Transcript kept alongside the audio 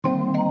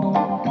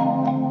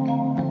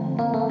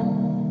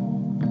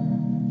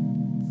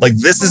Like,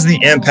 this is the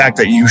impact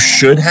that you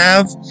should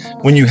have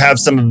when you have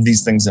some of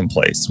these things in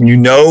place. When you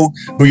know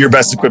who you're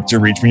best equipped to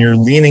reach, when you're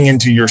leaning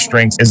into your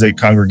strengths as a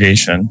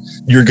congregation,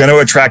 you're going to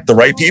attract the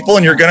right people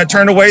and you're going to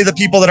turn away the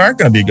people that aren't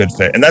going to be a good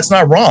fit. And that's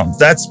not wrong.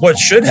 That's what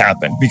should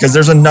happen, because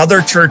there's another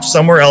church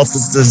somewhere else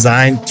that's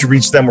designed to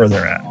reach them where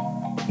they're at.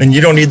 And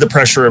you don't need the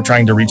pressure of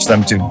trying to reach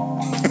them too.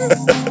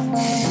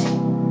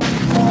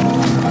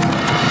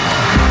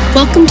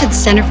 Welcome to the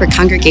Center for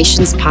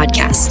Congregations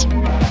podcast.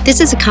 This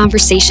is a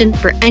conversation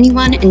for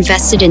anyone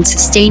invested in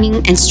sustaining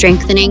and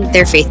strengthening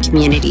their faith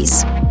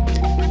communities.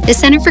 The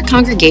Center for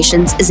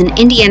Congregations is an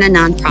Indiana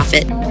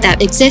nonprofit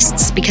that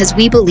exists because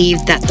we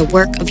believe that the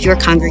work of your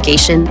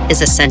congregation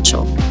is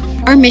essential.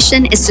 Our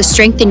mission is to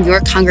strengthen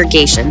your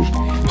congregation,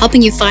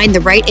 helping you find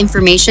the right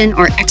information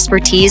or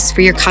expertise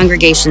for your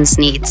congregation's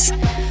needs.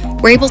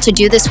 We're able to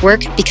do this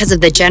work because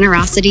of the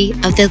generosity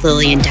of the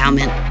Lilly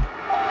Endowment.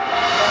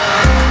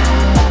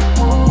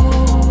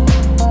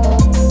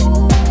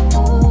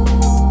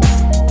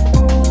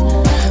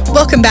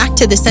 Welcome back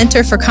to the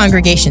Center for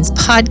Congregations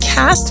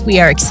podcast. We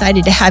are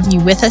excited to have you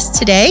with us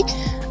today.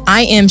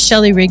 I am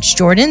Shelley Riggs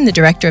Jordan, the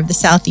director of the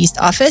Southeast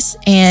office,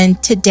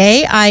 and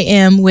today I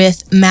am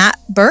with Matt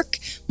Burke,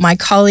 my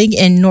colleague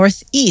in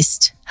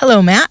Northeast.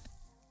 Hello, Matt.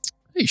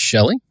 Hey,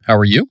 Shelley. How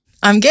are you?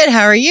 I'm good.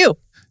 How are you?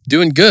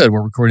 Doing good.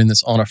 We're recording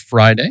this on a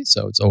Friday,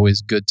 so it's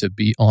always good to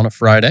be on a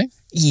Friday.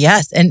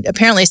 Yes, and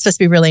apparently it's supposed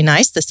to be really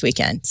nice this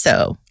weekend,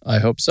 so I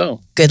hope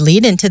so. Good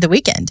lead into the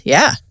weekend.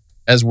 Yeah.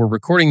 As we're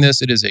recording this,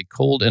 it is a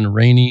cold and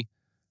rainy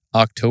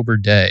October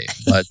day,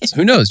 but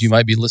who knows? You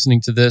might be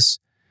listening to this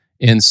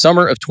in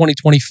summer of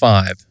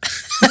 2025.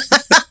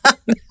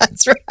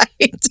 That's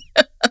right.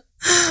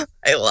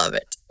 I love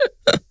it.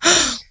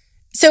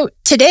 So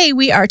today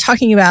we are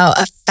talking about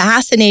a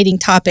fascinating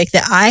topic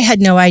that I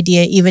had no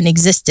idea even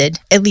existed,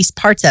 at least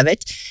parts of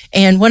it.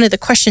 And one of the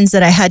questions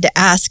that I had to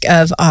ask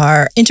of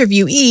our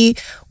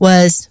interviewee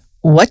was,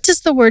 what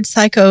does the word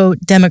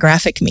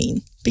psychodemographic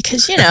mean?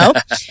 Because, you know,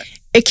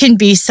 it can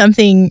be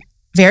something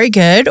very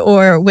good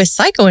or with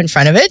psycho in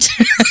front of it.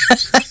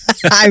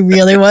 I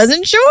really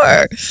wasn't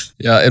sure.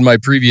 Yeah, in my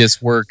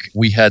previous work,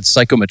 we had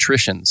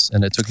psychometricians,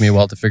 and it took me a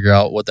while to figure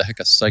out what the heck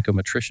a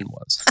psychometrician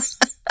was.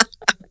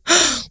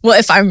 Well,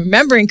 if I'm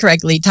remembering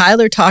correctly,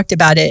 Tyler talked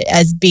about it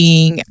as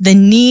being the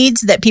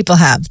needs that people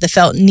have, the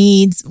felt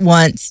needs,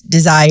 wants,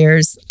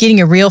 desires, getting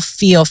a real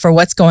feel for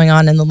what's going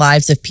on in the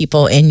lives of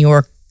people in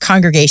your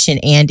congregation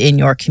and in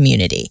your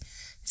community.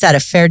 Is that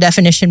a fair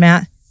definition,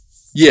 Matt?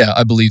 Yeah,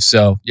 I believe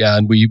so. Yeah,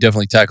 and we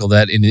definitely tackle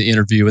that in the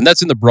interview. And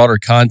that's in the broader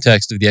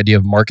context of the idea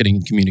of marketing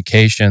and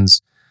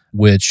communications,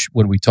 which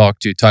when we talk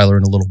to Tyler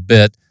in a little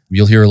bit,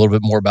 you'll hear a little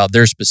bit more about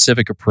their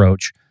specific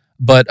approach.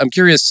 But I'm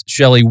curious,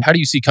 Shelley, how do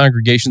you see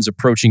congregations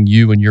approaching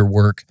you and your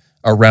work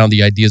around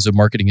the ideas of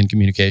marketing and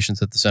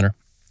communications at the center?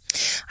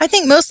 I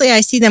think mostly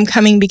I see them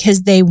coming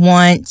because they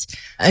want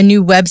a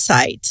new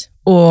website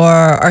or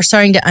are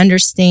starting to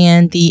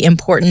understand the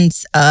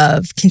importance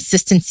of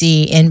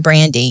consistency in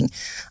branding.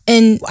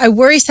 And I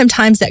worry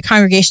sometimes that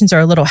congregations are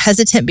a little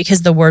hesitant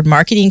because the word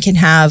marketing can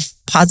have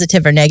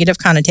positive or negative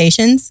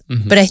connotations.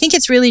 Mm-hmm. But I think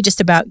it's really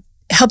just about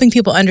helping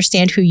people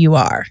understand who you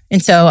are.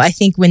 And so I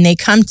think when they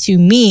come to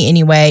me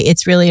anyway,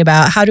 it's really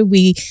about how do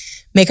we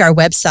make our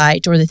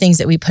website or the things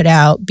that we put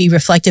out be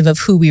reflective of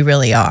who we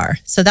really are.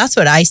 So that's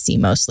what I see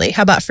mostly.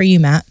 How about for you,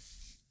 Matt?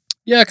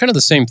 Yeah, kind of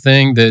the same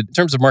thing. That in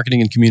terms of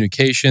marketing and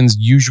communications,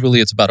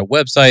 usually it's about a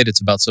website, it's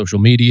about social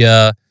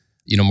media,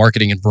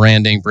 marketing and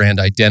branding,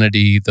 brand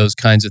identity, those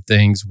kinds of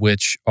things,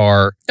 which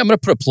are, I'm going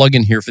to put a plug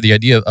in here for the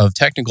idea of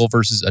technical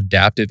versus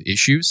adaptive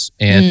issues.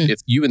 And if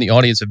you in the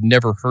audience have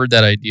never heard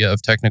that idea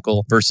of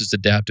technical versus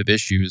adaptive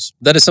issues,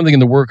 that is something in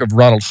the work of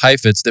Ronald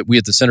Heifetz that we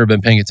at the center have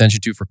been paying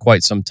attention to for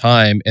quite some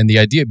time. And the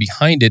idea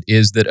behind it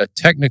is that a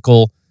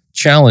technical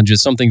challenge is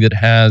something that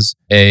has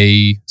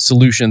a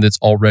solution that's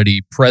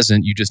already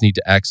present. You just need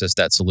to access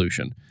that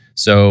solution.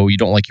 So you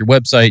don't like your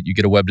website, you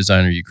get a web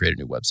designer, you create a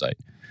new website.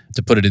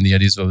 To put it in the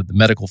ideas of the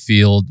medical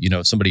field,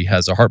 somebody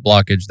has a heart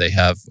blockage, they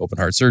have open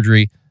heart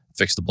surgery,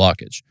 fix the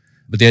blockage.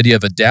 But the idea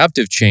of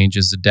adaptive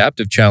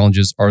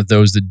challenges are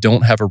those that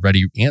don't have a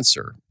ready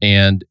answer.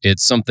 And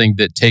it's something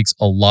that takes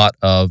a lot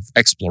of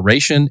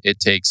exploration. It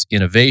takes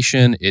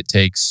innovation. It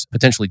takes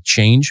potentially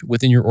change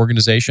within your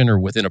organization or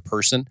within a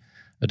person.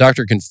 A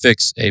doctor can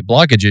fix a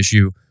blockage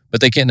issue,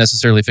 but they can't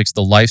necessarily fix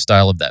the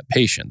lifestyle of that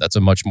patient. That's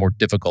a much more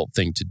difficult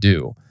thing to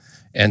do.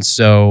 And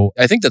so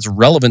I think that's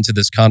relevant to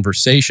this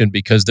conversation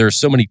because there are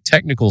so many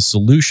technical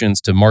solutions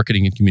to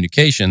marketing and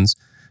communications,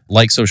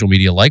 like social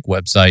media, like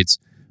websites.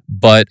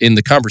 But in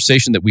the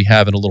conversation that we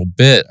have in a little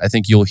bit, I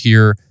think you'll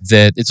hear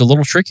that it's a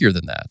little trickier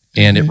than that.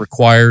 And it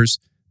requires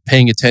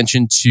paying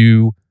attention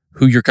to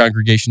who your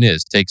congregation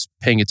is. It takes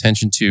paying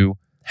attention to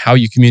how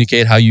you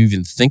communicate, how you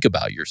even think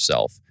about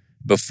yourself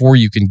before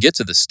you can get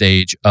to the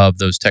stage of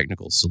those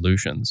technical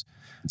solutions.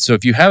 So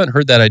if you haven't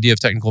heard that idea of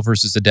technical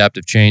versus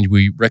adaptive change,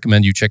 we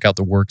recommend you check out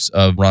the works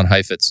of Ron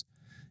Heifetz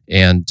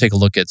and take a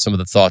look at some of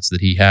the thoughts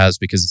that he has,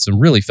 because it's some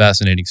really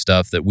fascinating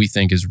stuff that we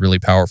think is really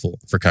powerful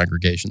for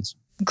congregations.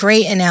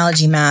 Great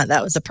analogy, Matt.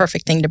 That was a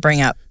perfect thing to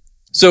bring up.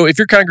 So if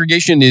your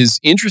congregation is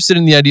interested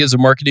in the ideas of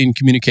marketing and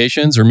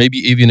communications, or maybe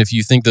even if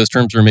you think those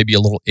terms are maybe a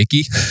little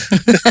icky,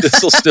 this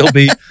will still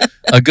be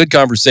a good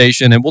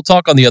conversation. And we'll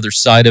talk on the other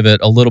side of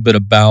it a little bit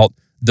about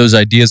those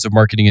ideas of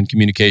marketing and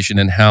communication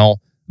and how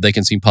they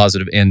can seem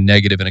positive and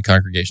negative in a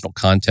congregational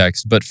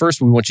context. But first,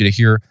 we want you to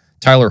hear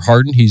Tyler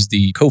Hardin. He's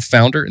the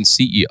co-founder and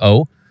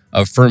CEO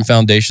of Firm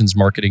Foundations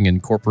Marketing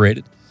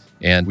Incorporated.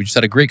 And we just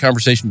had a great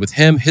conversation with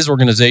him, his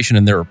organization,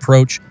 and their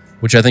approach,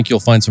 which I think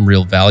you'll find some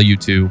real value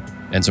to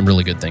and some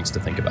really good things to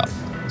think about.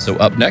 So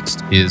up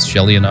next is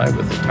Shelly and I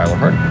with Tyler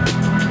Hardin.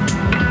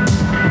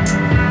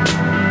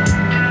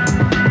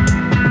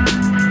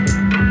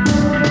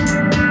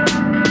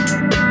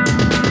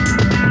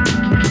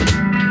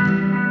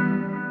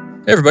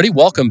 Hey everybody,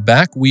 welcome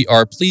back. We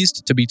are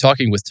pleased to be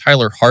talking with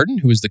Tyler Hardin,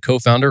 who is the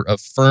co-founder of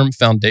Firm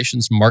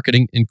Foundations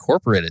Marketing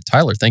Incorporated.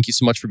 Tyler, thank you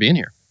so much for being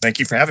here. Thank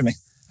you for having me.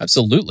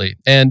 Absolutely.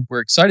 And we're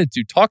excited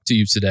to talk to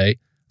you today,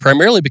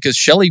 primarily because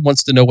Shelly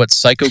wants to know what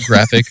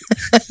psychographic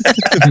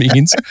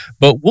means,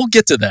 but we'll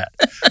get to that.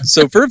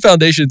 So Firm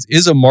Foundations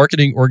is a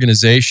marketing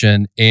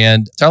organization,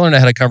 and Tyler and I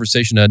had a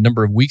conversation a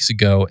number of weeks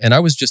ago, and I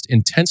was just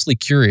intensely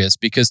curious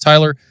because,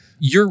 Tyler,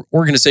 your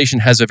organization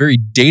has a very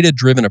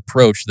data-driven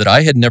approach that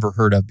I had never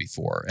heard of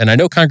before. And I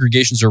know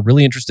congregations are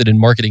really interested in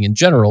marketing in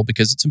general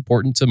because it's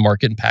important to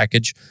market and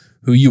package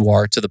who you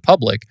are to the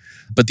public.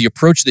 But the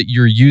approach that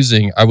you're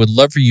using, I would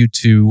love for you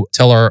to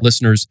tell our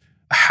listeners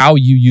how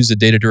you use a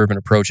data-driven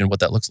approach and what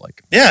that looks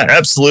like. Yeah,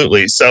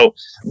 absolutely. So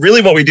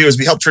really what we do is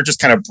we help churches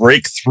kind of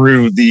break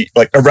through the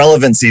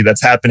irrelevancy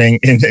that's happening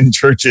in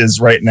churches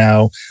right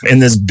now in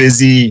this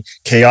busy,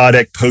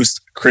 chaotic,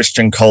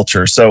 post-Christian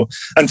culture. So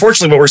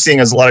unfortunately, what we're seeing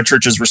is a lot of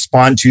churches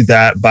respond to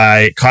that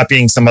by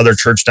copying some other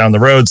church down the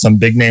road, some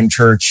big name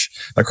church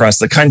across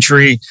the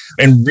country,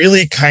 and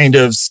really kind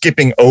of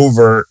skipping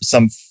over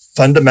some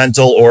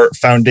fundamental or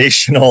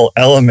foundational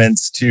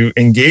elements to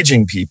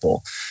engaging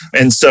people.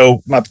 And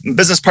so my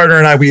business partner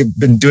and I, we've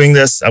been doing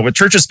this with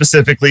churches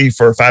specifically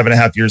for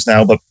 5.5 years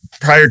now. But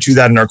prior to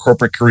that, in our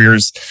corporate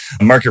careers,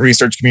 market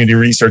research, community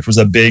research was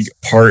a big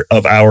part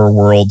of our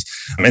world.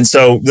 And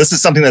so this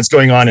is something that's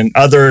going on in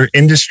other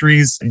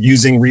industries,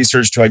 using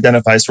research to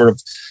identify sort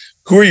of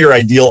who are your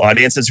ideal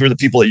audiences, who are the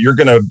people that you're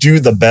going to do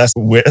the best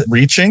with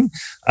reaching.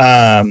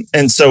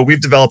 And so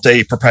we've developed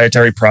a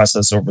proprietary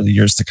process over the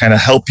years to kind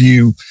of help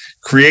you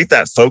create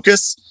that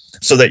focus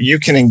so that you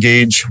can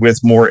engage with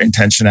more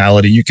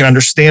intentionality. You can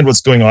understand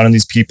what's going on in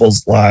these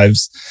people's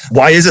lives.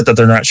 Why is it that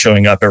they're not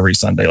showing up every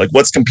Sunday? Like,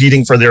 what's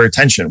competing for their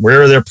attention?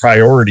 Where are their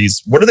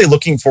priorities? What are they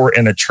looking for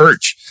in a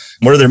church?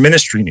 What are their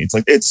ministry needs?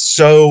 Like, it's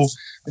so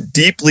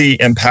deeply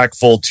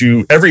impactful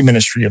to every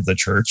ministry of the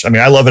church. I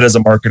mean, I love it as a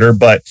marketer,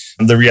 but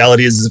the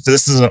reality is if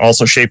this isn't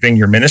also shaping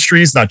your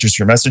ministries, not just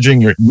your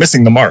messaging, you're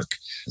missing the mark.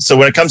 So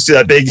when it comes to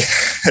that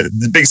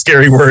the big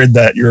scary word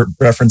that you're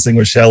referencing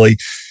with Shelly,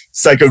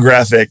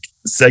 psychographic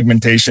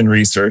segmentation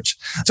research,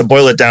 to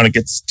boil it down, it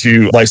gets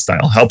to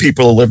lifestyle, how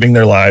people are living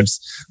their lives,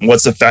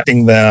 what's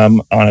affecting them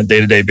on a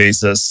day-to-day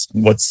basis,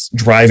 what's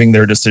driving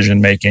their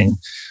decision-making.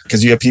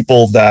 Because you have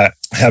people that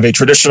have a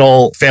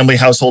traditional family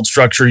household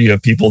structure. You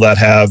have people that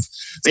have,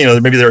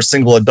 maybe they're a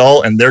single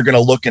adult and they're going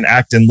to look and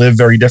act and live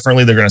very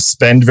differently. They're going to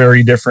spend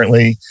very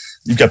differently.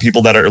 You've got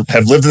people that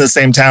have lived in the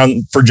same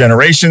town for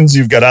generations.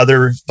 You've got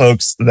other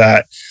folks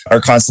that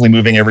are constantly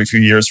moving every few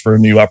years for a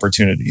new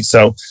opportunity.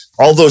 So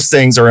all those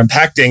things are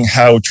impacting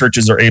how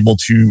churches are able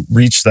to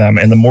reach them.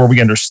 And the more we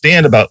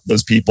understand about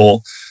those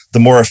people, the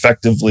more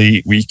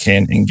effectively we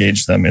can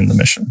engage them in the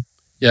mission.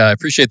 Yeah, I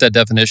appreciate that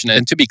definition.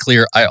 And to be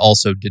clear, I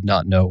also did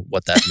not know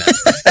what that meant.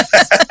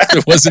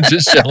 It wasn't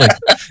just Shelly.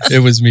 It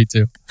was me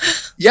too.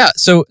 Yeah,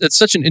 so it's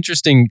such an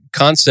interesting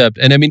concept.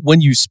 And I mean,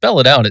 when you spell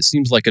it out, it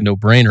seems like a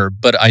no-brainer,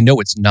 but I know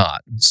it's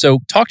not.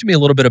 So talk to me a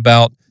little bit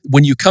about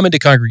when you come into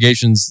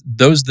congregations,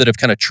 those that have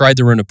kind of tried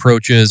their own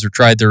approaches or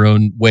tried their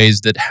own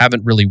ways that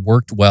haven't really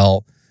worked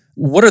well,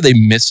 what are they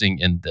missing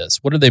in this?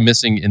 What are they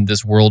missing in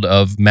this world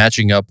of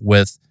matching up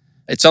with?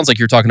 It sounds like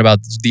you're talking about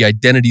the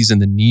identities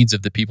and the needs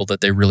of the people that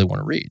they really want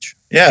to reach.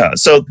 Yeah.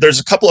 So there's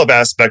a couple of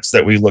aspects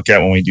that we look at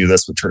when we do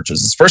this with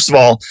churches. First of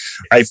all,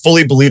 I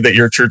fully believe that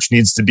your church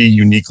needs to be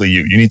uniquely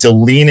you. You need to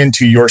lean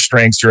into your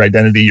strengths, your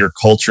identity, your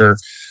culture.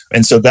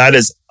 And so that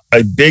is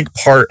a big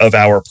part of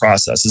our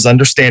process, is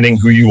understanding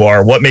who you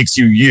are, what makes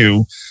you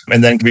you.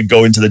 And then we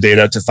go into the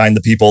data to find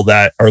the people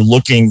that are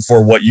looking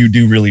for what you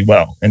do really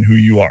well and who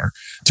you are.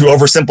 To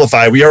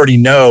oversimplify, we already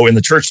know in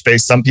the church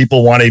space, some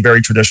people want a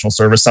very traditional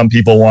service. Some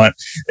people want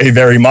a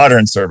very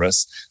modern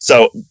service.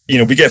 So,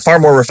 we get far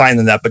more refined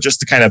than that, but just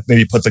to kind of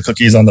maybe put the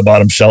cookies on the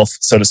bottom shelf,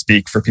 so to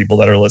speak, for people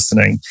that are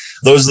listening,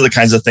 those are the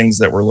kinds of things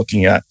that we're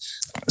looking at.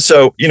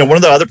 So, one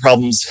of the other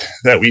problems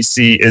that we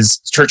see is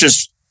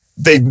churches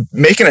they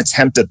make an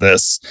attempt at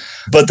this,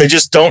 but they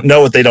just don't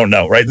know what they don't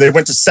know, right? They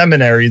went to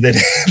seminary. They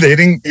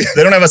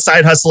don't have a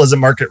side hustle as a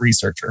market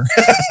researcher.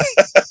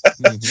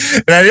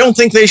 And I don't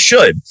think they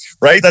should,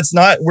 right? That's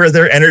not where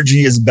their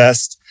energy is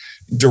best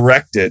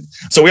directed.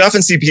 So we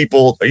often see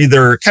people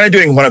either kind of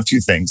doing one of two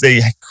things.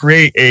 They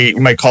create we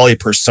might call a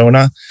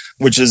persona,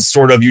 which is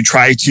sort of, you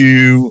try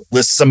to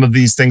list some of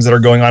these things that are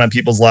going on in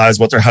people's lives,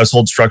 what their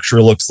household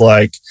structure looks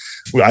like.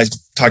 I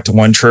talked to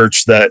one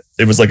church that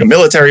it was like a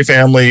military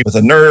family with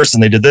a nurse,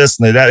 and they did this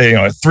and they that,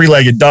 a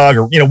three-legged dog,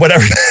 or,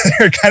 whatever.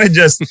 They're kind of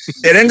just,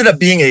 it ended up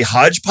being a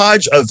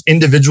hodgepodge of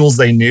individuals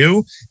they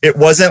knew. It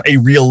wasn't a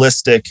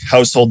realistic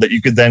household that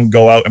you could then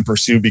go out and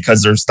pursue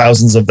because there's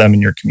thousands of them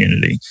in your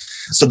community.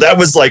 So that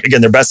was like,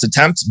 again, their best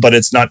attempt, but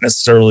it's not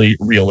necessarily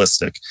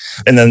realistic.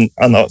 And then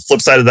on the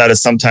flip side of that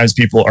is sometimes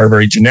people are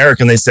very generic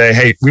and they say,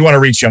 hey, we want to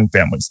reach young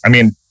families. I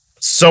mean,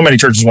 so many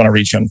churches want to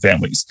reach young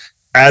families.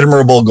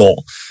 Admirable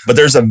goal. But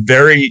there's a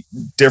very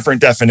different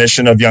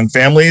definition of young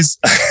families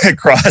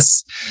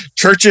across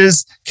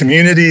churches,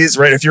 communities,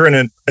 right? If you're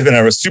in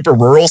a super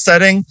rural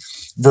setting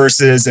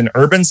versus an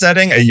urban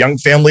setting, a young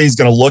family is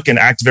going to look and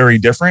act very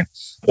different.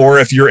 Or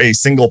if you're a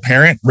single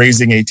parent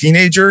raising a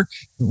teenager,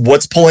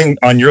 what's pulling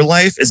on your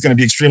life is going to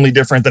be extremely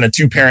different than a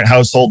 2-parent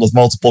household with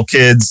multiple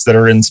kids that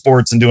are in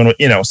sports and doing,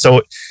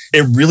 so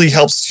it really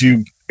helps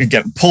to,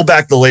 again, pull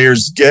back the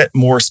layers, get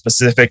more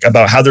specific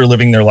about how they're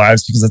living their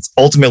lives, because it's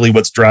ultimately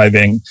what's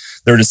driving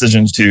their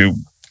decisions to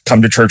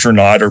come to church or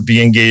not, or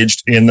be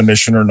engaged in the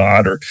mission or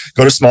not, or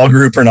go to small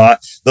group or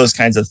not, those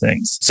kinds of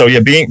things. So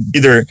yeah, being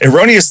either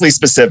erroneously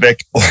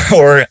specific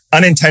or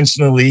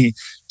unintentionally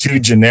too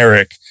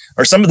generic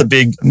are some of the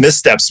big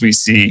missteps we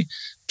see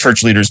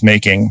church leaders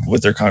making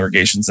with their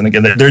congregations. And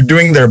again, they're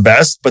doing their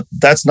best, but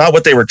that's not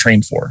what they were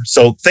trained for.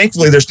 So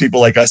thankfully, there's people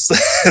like us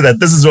that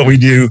this is what we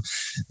do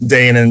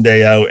day in and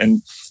day out,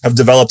 and have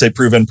developed a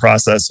proven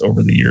process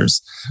over the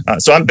years.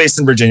 So I'm based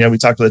in Virginia. We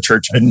talked to the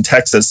church in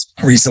Texas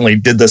recently,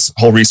 did this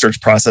whole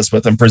research process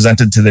with them,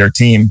 presented to their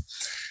team.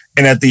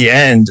 And at the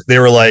end, they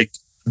were like,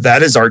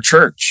 that is our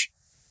church.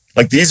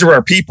 Like, these are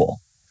our people.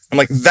 I'm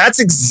like, that's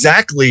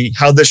exactly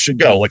how this should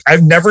go. Like,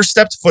 I've never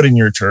stepped foot in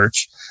your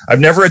church. I've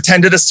never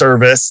attended a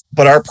service,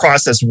 but our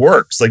process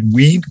works. Like,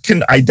 we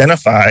can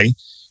identify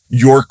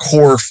your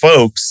core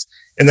folks.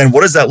 And then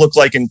what does that look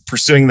like in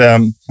pursuing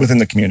them within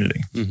the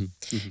community?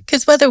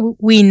 Because whether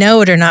we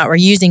know it or not, we're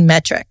using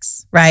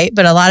metrics, right?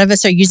 But a lot of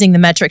us are using the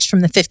metrics from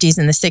the 50s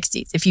and the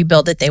 60s. If you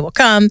build it, they will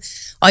come.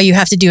 All you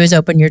have to do is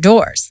open your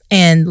doors.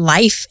 And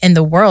life in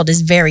the world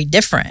is very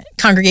different.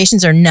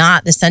 Congregations are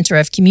not the center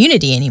of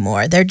community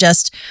anymore. They're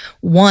just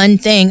one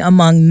thing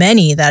among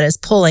many that is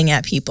pulling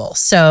at people.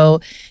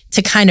 So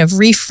to kind of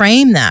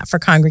reframe that for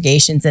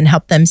congregations and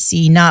help them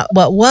see not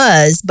what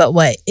was, but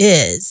what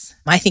is,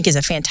 I think is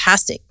a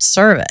fantastic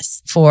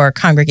service for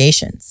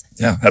congregations.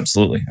 Yeah,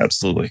 absolutely.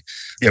 Absolutely.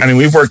 Yeah, I mean,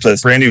 we've worked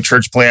with brand new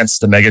church plants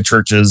to mega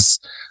churches.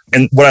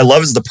 And what I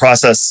love is the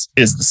process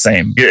is the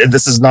same.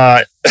 This is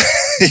not,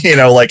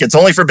 like it's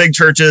only for big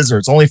churches or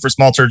it's only for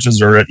small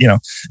churches or,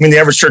 the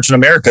average church in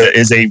America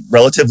is a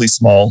relatively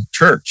small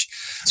church.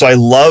 So I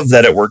love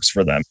that it works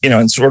for them,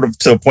 and sort of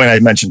to a point I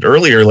mentioned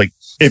earlier, like,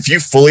 if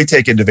you fully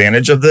take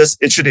advantage of this,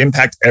 it should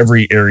impact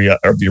every area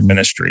of your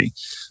ministry.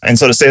 And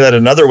so to say that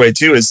another way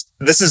too is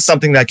this is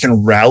something that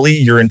can rally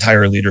your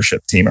entire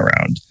leadership team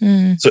around.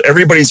 So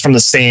everybody's from the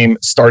same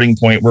starting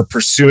point. We're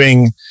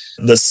pursuing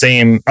the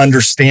same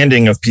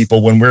understanding of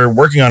people when we're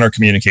working on our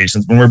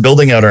communications, when we're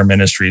building out our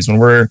ministries, when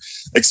we're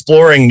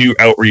exploring new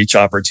outreach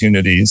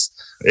opportunities.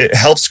 It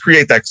helps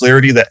create that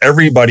clarity that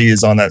everybody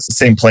is on that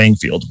same playing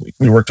field.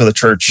 We worked with a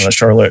church in the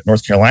Charlotte,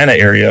 North Carolina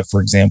area,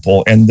 for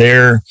example, and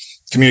their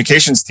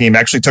communications team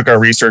actually took our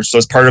research. So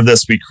as part of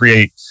this, we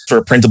create sort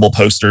of printable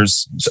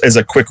posters as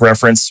a quick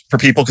reference for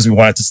people because we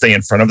want it to stay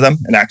in front of them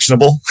and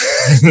actionable,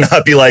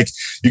 not be like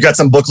you got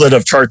some booklet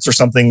of charts or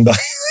something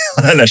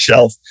on a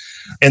shelf.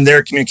 And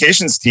their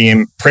communications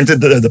team printed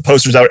the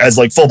posters out as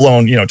like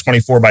full-blown,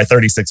 24 by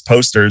 36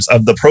 posters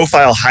of the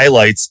profile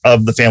highlights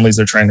of the families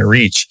they're trying to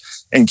reach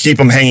and keep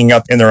them hanging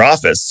up in their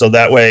office. So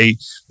that way,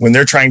 when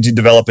they're trying to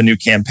develop a new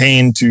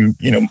campaign to,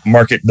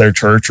 market their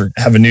church or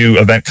have a new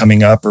event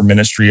coming up or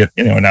ministry,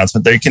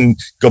 announcement, they can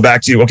go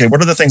back to, okay,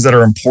 what are the things that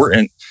are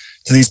important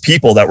to these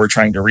people that we're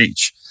trying to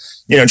reach?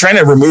 Trying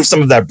to remove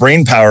some of that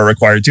brain power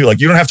required too. Like,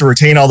 you don't have to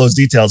retain all those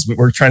details.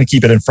 We're trying to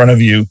keep it in front of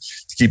you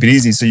to keep it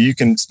easy so you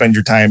can spend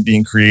your time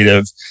being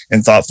creative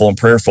and thoughtful and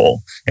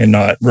prayerful and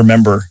not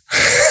remember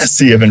a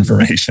sea of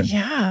information.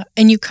 Yeah.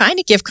 And you kind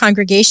of give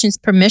congregations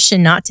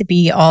permission not to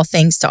be all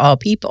things to all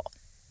people.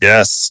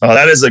 Yes.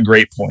 That is a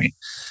great point,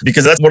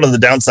 because that's one of the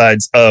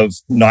downsides of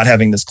not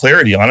having this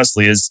clarity,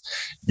 honestly, is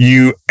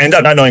you end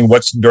up not knowing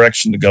which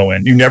direction to go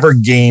in. You never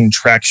gain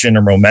traction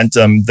or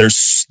momentum.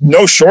 There's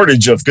no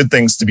shortage of good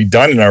things to be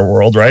done in our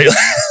world, right?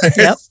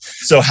 Yep.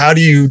 So how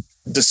do you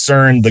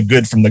discern the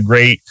good from the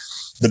great,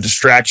 the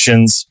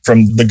distractions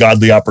from the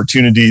godly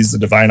opportunities, the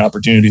divine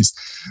opportunities?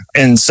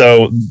 And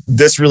so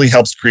this really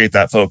helps create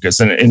that focus.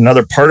 And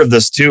another part of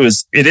this too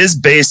is it is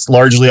based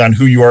largely on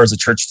who you are as a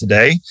church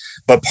today,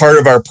 But part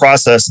of our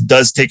process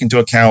does take into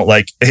account,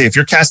 like, hey, if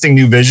you're casting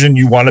new vision,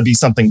 you want to be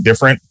something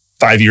different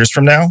 5 years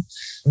from now,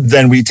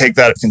 then we take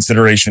that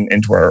consideration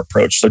into our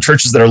approach. So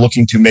churches that are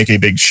looking to make a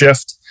big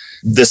shift,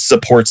 this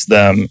supports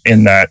them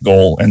in that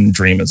goal and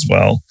dream as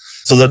well.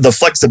 So the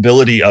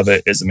flexibility of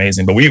it is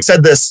amazing. But we've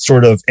said this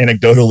sort of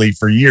anecdotally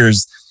for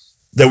years,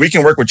 that we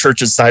can work with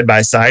churches side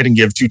by side and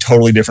give two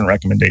totally different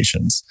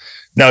recommendations.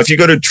 Now, if you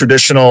go to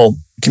traditional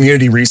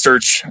community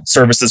research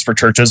services for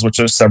churches, which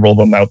there's several of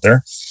them out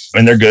there,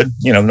 and they're good,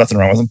 nothing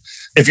wrong with them.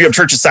 If you have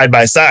churches side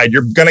by side,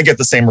 you're going to get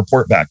the same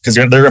report back because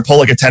they're going to pull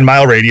like a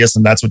 10-mile radius,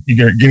 and that's what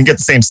you're going to get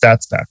the same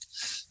stats back.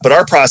 But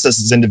our process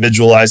is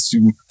individualized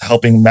to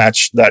helping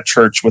match that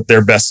church with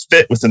their best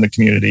fit within the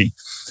community.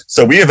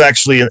 So we have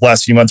actually, in the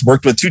last few months,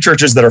 worked with two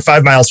churches that are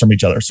 5 miles from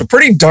each other. So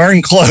pretty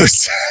darn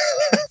close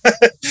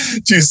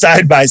to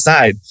side by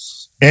side.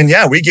 And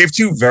yeah, we gave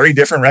two very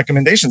different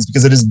recommendations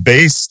because it is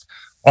based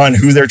on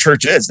who their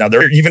church is. Now,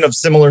 they're even of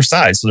similar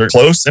size. So they're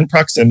close in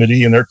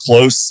proximity and they're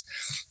close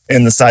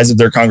in the size of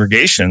their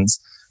congregations.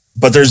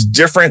 But there's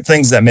different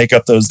things that make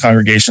up those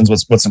congregations,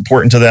 what's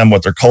important to them,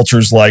 what their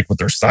culture's like, what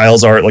their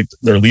styles are, like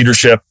their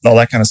leadership, all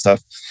that kind of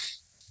stuff.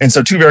 And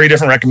so two very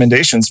different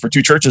recommendations for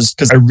two churches,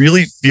 because I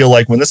really feel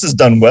like when this is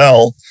done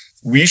well,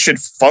 we should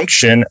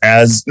function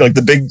as, like,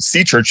 the big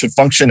C church should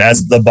function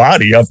as the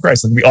body of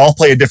Christ. Like, we all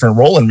play a different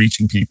role in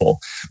reaching people.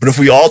 But if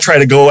we all try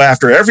to go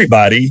after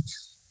everybody,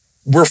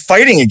 we're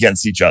fighting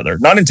against each other,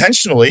 not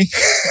intentionally.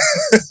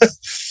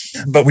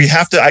 But we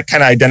have to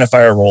kind of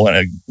identify our role.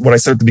 And what I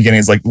said at the beginning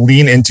is, like,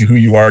 lean into who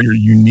you are, your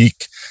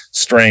unique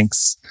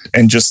strengths,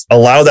 and just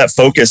allow that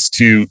focus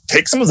to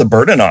take some of the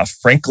burden off,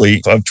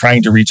 frankly, of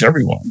trying to reach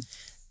everyone.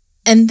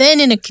 And then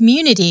in a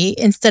community,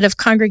 instead of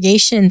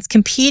congregations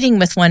competing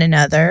with one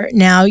another,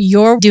 now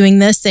you're doing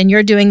this and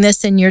you're doing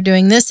this and you're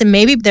doing this. And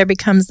maybe there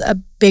becomes a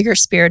bigger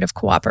spirit of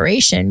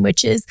cooperation,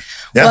 which is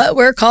what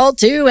we're called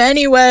to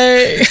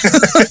anyway.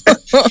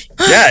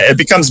 Yeah, it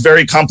becomes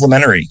very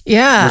complementary.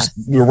 Yeah.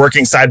 We're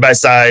working side by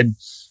side,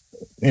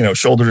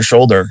 shoulder to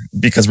shoulder,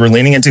 because we're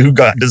leaning into who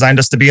God designed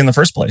us to be in the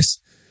first place.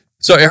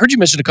 So I heard you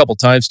mention a couple of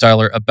times,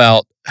 Tyler,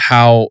 about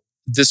how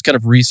this kind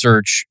of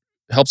research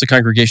helps a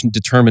congregation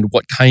determine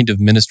what kind of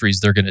ministries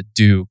they're going to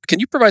do. Can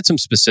you provide some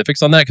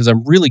specifics on that? Because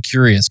I'm really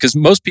curious. Because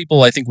most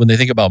people, I think, when they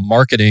think about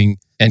marketing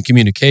and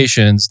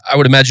communications, I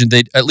would imagine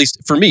at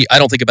least for me, I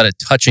don't think about it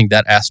touching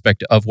that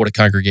aspect of what a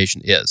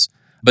congregation is.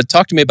 But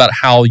talk to me about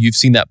how you've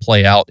seen that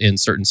play out in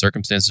certain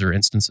circumstances or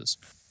instances.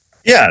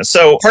 Yeah.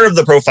 So part of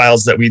the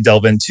profiles that we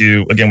delve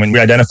into, again, when we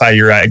identify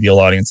your ideal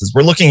audiences,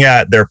 we're looking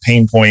at their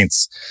pain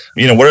points.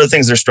 What are the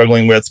things they're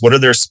struggling with? What are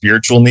their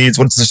spiritual needs?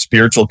 What's their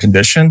spiritual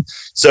condition?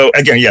 So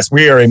again, yes,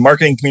 we are a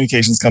marketing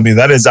communications company.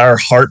 That is our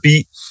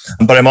heartbeat.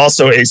 But I'm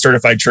also a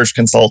certified church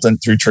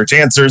consultant through Church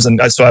Answers.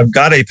 And so I've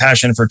got a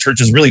passion for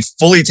churches really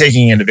fully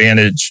taking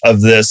advantage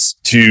of this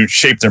to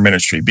shape their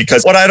ministry.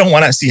 Because what I don't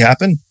want to see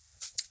happen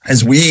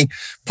is we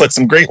put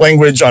some great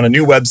language on a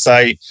new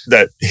website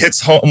that hits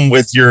home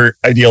with your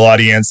ideal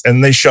audience,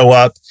 and they show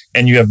up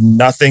and you have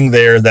nothing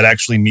there that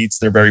actually meets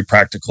their very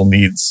practical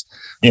needs,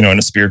 in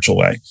a spiritual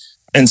way.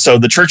 And so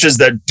the churches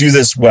that do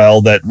this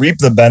well, that reap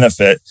the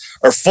benefit,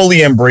 are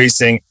fully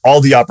embracing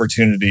all the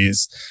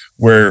opportunities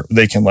where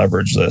they can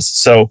leverage this.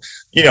 So,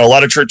 a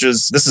lot of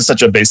churches, this is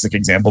such a basic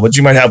example, but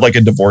you might have like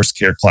a divorce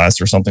care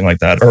class or something like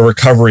that, or a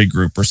recovery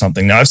group or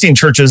something. Now, I've seen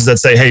churches that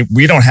say, hey,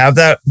 we don't have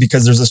that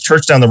because there's this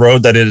church down the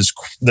road that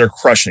they're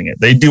crushing it.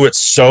 They do it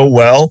so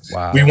well.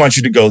 Wow. We want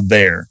you to go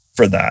there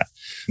for that.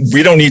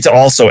 We don't need to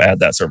also add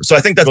that service. So I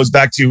think that goes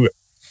back to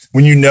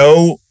when you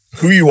know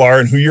who you are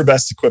and who you're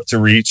best equipped to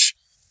reach,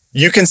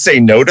 you can say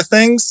no to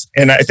things.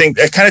 And I think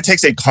it kind of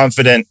takes a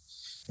confident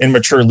and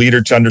mature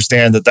leader to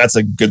understand that that's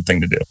a good thing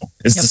to do,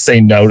 is to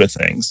say no to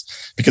things.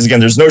 Because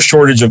again, there's no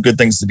shortage of good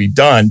things to be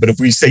done. But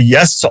if we say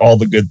yes to all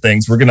the good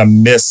things, we're going to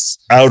miss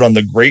out on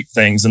the great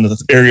things and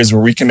the areas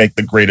where we can make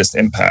the greatest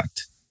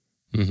impact.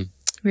 Mm-hmm.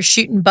 We're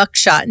shooting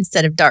buckshot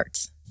instead of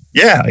darts.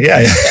 Yeah.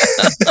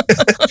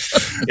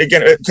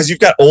 Again, because you've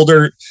got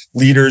older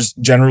leaders,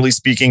 generally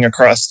speaking,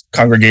 across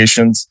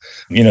congregations.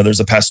 There's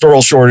a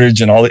pastoral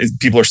shortage and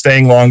people are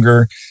staying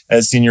longer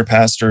as senior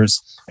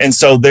pastors. And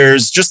so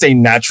there's just a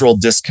natural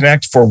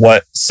disconnect for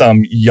what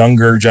some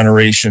younger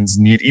generations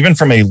need, even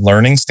from a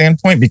learning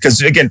standpoint,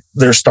 because again,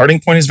 their starting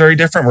point is very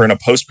different. We're in a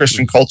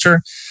post-Christian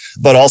culture,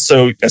 but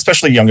also,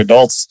 especially young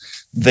adults,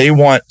 they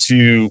want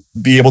to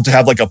be able to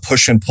have like a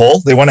push and pull.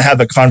 They want to have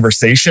a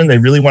conversation. They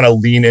really want to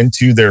lean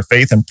into their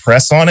faith and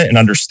press on it and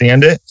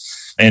understand it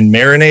and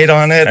marinate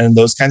on it and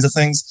those kinds of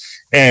things.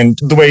 And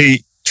the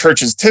way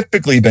church has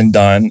typically been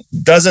done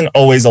doesn't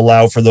always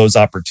allow for those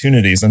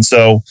opportunities. And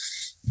so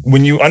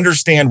when you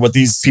understand what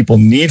these people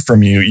need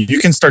from you, you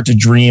can start to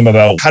dream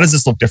about how does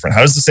this look different?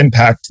 How does this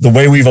impact the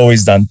way we've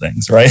always done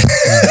things, right?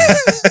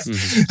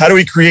 Mm-hmm. How do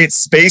we create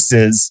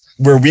spaces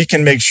where we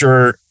can make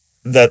sure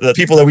that the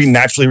people that we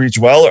naturally reach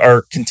well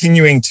are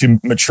continuing to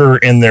mature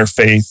in their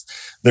faith?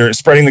 They're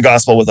spreading the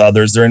gospel with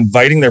others. They're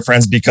inviting their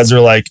friends because they're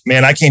like,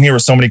 man, I came here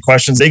with so many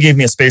questions. They gave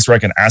me a space where I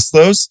can ask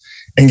those.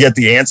 and get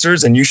the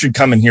answers, and you should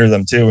come and hear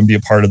them too and be a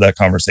part of that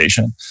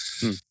conversation.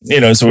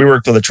 So we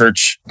worked with a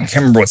church. I can't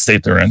remember what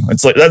state they're in.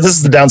 It's like, this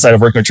is the downside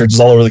of working with churches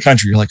all over the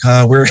country. You're like,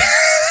 where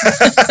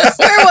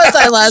was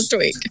I last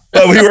week?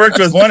 But we worked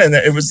with one, and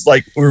it was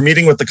like, we were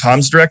meeting with the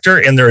comms director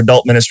and their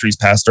adult ministries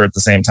pastor at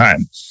the same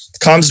time. The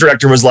comms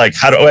director was like,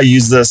 how do I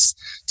use this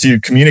to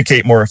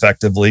communicate more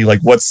effectively? Like,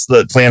 what's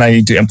the plan I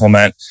need to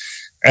implement?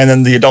 And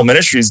then the adult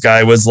ministries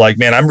guy was like,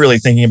 man, I'm really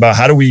thinking about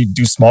how do we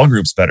do small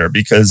groups better?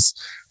 Because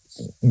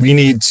we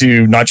need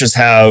to not just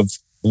have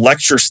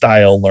lecture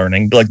style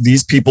learning. Like,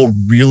 these people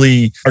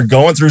really are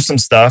going through some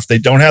stuff. They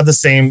don't have the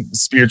same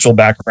spiritual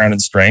background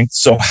and strength.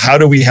 So how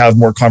do we have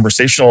more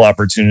conversational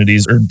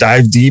opportunities or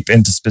dive deep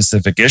into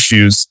specific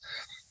issues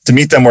to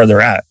meet them where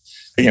they're at?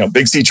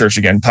 Big C Church,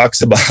 again,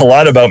 talks a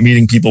lot about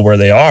meeting people where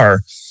they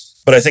are.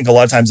 But I think a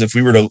lot of times if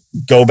we were to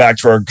go back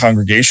to our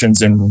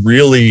congregations and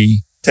really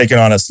take an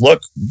honest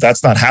look,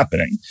 that's not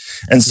happening.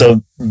 And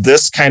so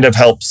this kind of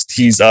helps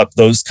tease up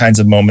those kinds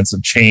of moments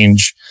of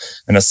change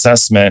and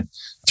assessment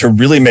to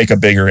really make a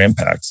bigger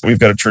impact. We've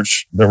got a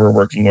church that we're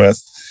working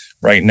with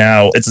right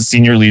now. It's a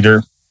senior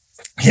leader.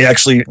 He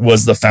actually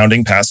was the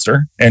founding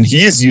pastor, and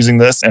he is using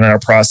this in our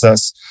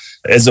process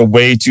as a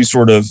way to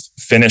sort of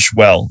finish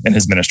well in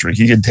his ministry.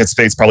 He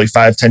anticipates probably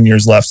 5-10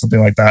 years left, something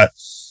like that.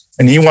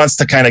 And he wants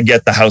to kind of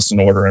get the house in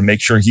order and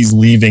make sure he's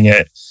leaving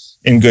it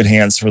in good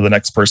hands for the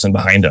next person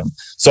behind him.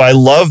 So I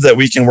love that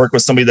we can work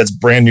with somebody that's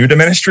brand new to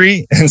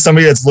ministry and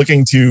somebody that's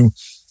looking to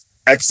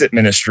exit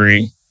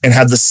ministry and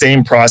have the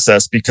same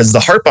process, because the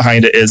heart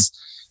behind it is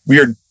we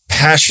are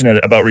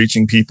passionate about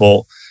reaching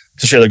people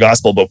to share the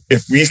gospel. But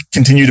if we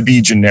continue to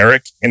be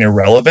generic and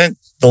irrelevant,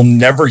 they'll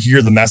never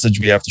hear the message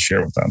we have to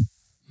share with them.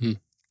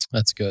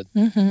 That's good.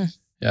 Mm-hmm.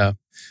 Yeah.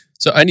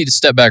 So I need to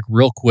step back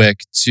real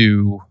quick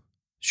to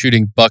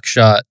shooting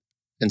buckshot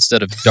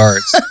instead of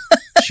darts.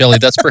 Shelley,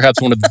 that's perhaps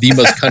one of the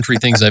most country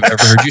things I've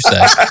ever heard you say.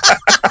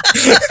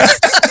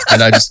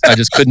 And I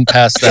just couldn't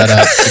pass that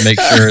up to make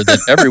sure that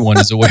everyone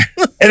is aware.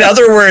 In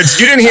other words,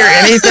 you didn't hear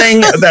anything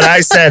that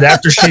I said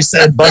after she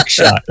said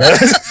buckshot.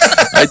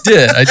 I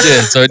did.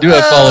 So I do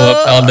have follow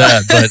up on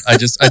that, but I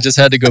just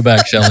had to go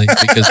back, Shelley,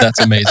 because that's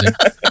amazing.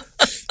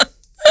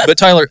 But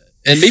Tyler,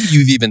 and maybe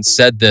you've even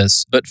said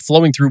this, but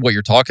flowing through what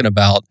you're talking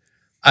about,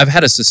 I've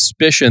had a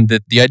suspicion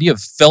that the idea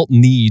of felt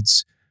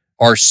needs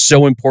are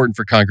so important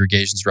for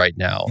congregations right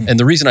now. And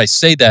the reason I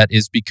say that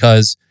is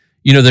because,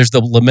 there's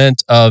the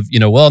lament of,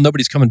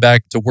 nobody's coming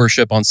back to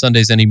worship on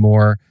Sundays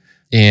anymore.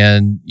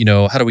 And,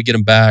 how do we get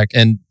them back?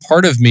 And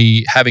part of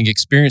me, having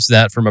experienced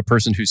that from a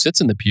person who sits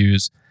in the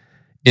pews,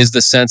 is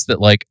the sense that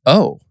like,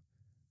 oh,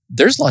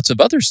 there's lots of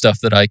other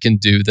stuff that I can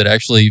do that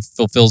actually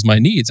fulfills my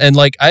needs. And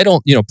like, I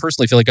don't,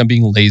 personally feel like I'm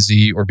being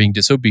lazy or being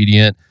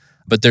disobedient,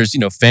 but there's,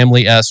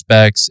 family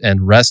aspects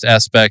and rest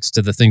aspects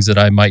to the things that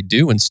I might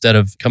do instead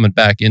of coming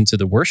back into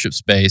the worship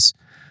space.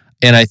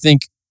 And I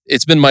think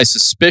it's been my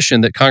suspicion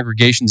that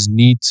congregations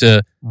need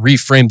to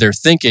reframe their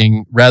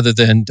thinking rather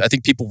than, I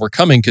think people were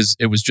coming because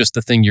it was just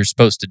the thing you're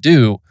supposed to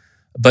do.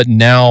 But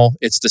now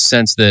it's the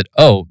sense that,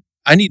 oh,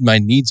 I need my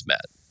needs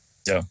met.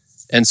 Yeah.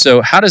 And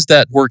so how does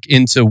that work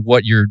into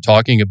what you're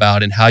talking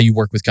about and how you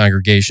work with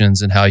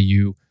congregations and how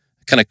you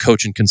kind of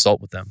coach and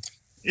consult with them?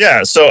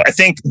 Yeah. So I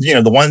think,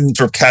 the one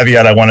sort of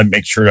caveat I want to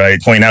make sure I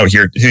point out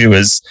here too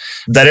is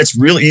that it's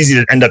real easy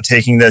to end up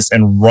taking this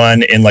and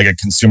run in like a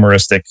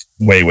consumeristic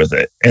way with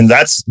it. And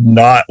that's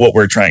not what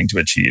we're trying to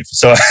achieve.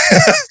 So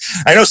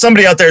I know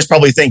somebody out there is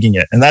probably thinking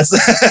it, and that's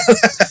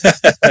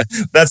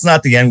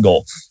not the end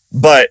goal.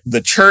 But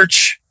the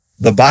church,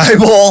 the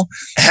Bible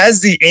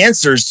has the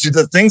answers to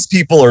the things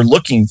people are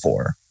looking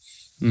for.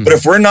 But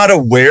if we're not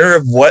aware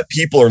of what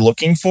people are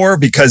looking for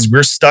because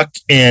we're stuck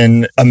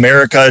in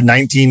America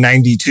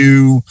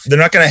 1992, they're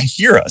not going to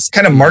hear us.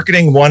 Kind of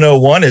marketing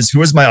 101 is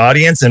who is my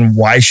audience and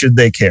why should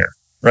they care?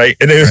 Right.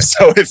 And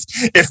so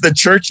if the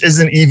church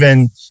isn't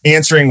even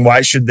answering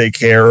why should they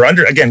care, or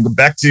again, go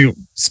back to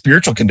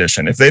spiritual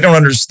condition, if they don't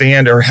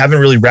understand or haven't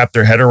really wrapped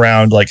their head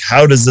around, like,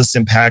 how does this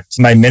impact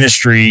my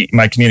ministry,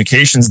 my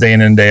communications day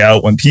in and day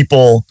out when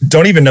people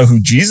don't even know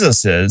who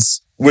Jesus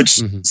is,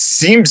 which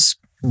seems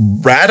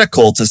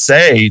radical to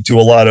say to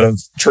a lot of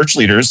church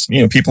leaders,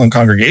 people in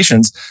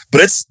congregations,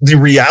 but it's the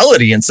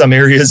reality in some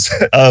areas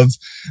of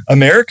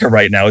America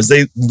right now is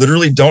they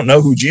literally don't know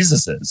who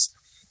Jesus is.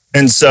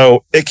 And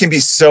so it can be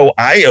so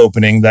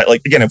eye-opening that,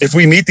 like, again, if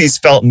we meet these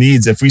felt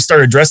needs, if we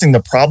start addressing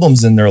the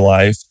problems in their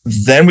life,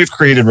 then we've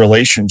created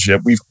relationship.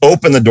 We've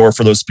opened the door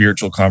for those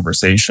spiritual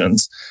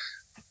conversations.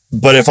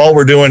 But if all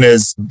we're doing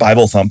is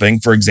Bible thumping,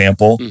 for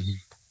example,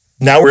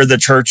 now we're the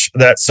church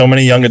that so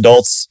many young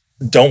adults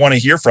don't want to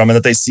hear from and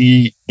that they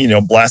see,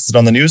 blasted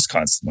on the news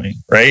constantly,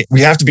 right?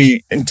 We have to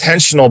be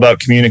intentional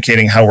about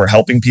communicating how we're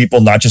helping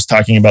people, not just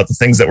talking about the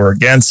things that we're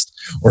against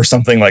or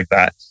something like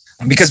that,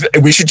 because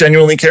we should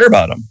genuinely care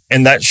about them.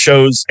 And that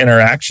shows in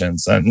our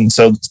actions. And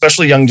so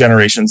especially young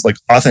generations, like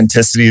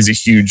authenticity is a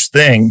huge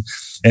thing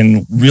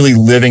and really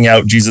living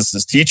out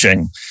Jesus's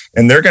teaching.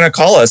 And they're going to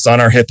call us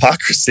on our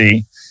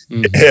hypocrisy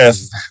if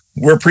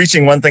we're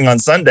preaching one thing on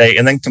Sunday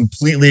and then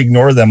completely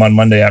ignore them on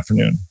Monday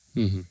afternoon.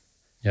 Mm-hmm.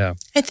 Yeah.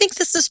 I think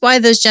this is why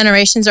those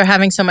generations are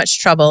having so much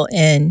trouble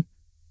in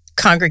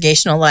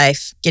congregational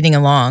life getting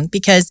along,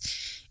 because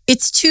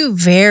it's two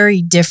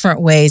very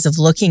different ways of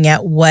looking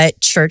at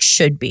what church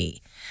should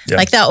be. Yeah.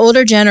 Like that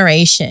older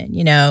generation,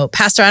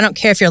 Pastor, I don't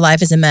care if your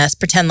life is a mess,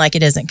 pretend like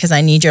it isn't because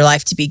I need your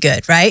life to be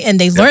good, right? And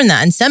they learn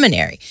that in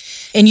seminary.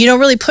 And you don't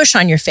really push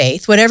on your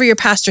faith. Whatever your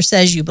pastor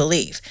says, you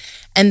believe.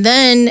 And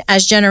then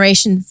as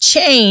generations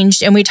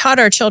changed and we taught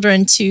our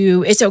children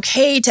it's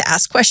okay to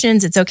ask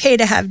questions, it's okay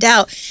to have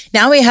doubt.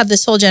 Now we have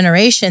this whole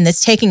generation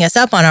that's taking us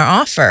up on our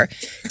offer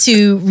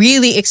to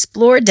really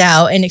explore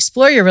doubt and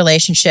explore your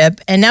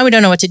relationship. And now we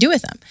don't know what to do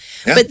with them.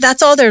 Yeah. But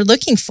that's all they're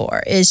looking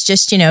for is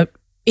just,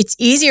 it's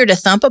easier to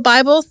thump a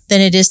Bible than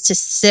it is to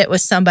sit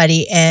with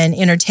somebody and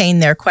entertain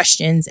their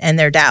questions and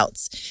their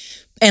doubts.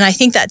 And I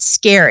think that's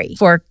scary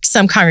for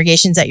some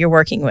congregations that you're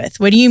working with.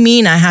 What do you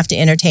mean I have to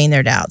entertain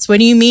their doubts? What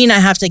do you mean I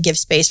have to give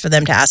space for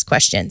them to ask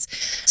questions?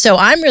 So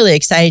I'm really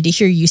excited to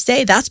hear you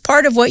say that's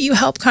part of what you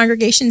help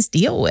congregations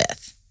deal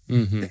with.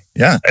 Mm-hmm.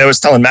 Yeah. I was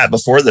telling Matt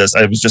before this,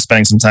 I was just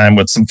spending some time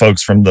with some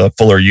folks from the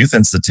Fuller Youth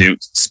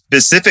Institute,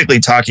 specifically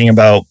talking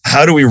about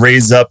how do we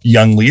raise up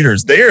young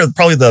leaders? They are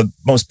probably the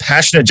most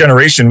passionate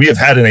generation we have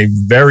had in a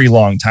very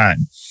long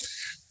time.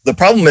 The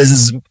problem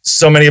is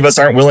so many of us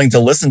aren't willing to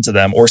listen to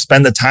them or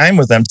spend the time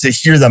with them to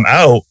hear them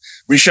out.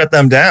 We shut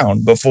them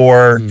down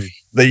before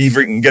they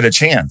even get a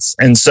chance.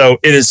 And so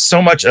it is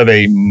so much of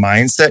a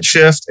mindset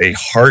shift, a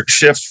heart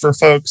shift for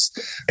folks.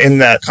 In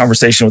that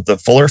conversation with the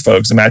Fuller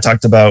folks, I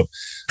talked about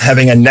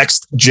having a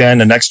next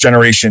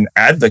generation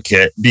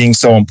advocate being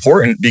so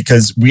important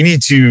because we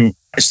need to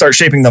start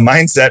shaping the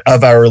mindset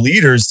of our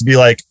leaders to be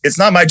like, it's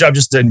not my job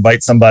just to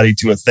invite somebody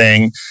to a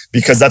thing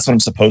because that's what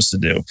I'm supposed to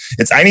do.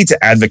 I need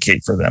to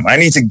advocate for them. I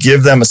need to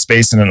give them a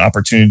space and an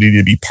opportunity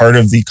to be part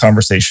of the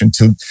conversation,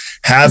 to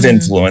have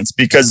influence,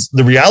 because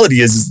the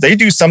reality is they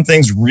do some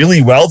things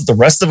really well that the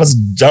rest of us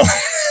don't.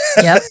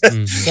 Yep.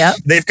 Yep.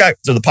 They've got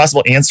the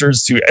possible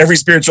answers to every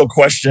spiritual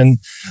question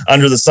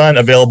under the sun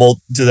available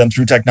to them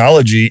through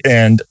technology,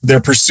 and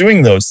they're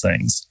pursuing those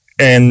things.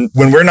 And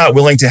when we're not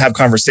willing to have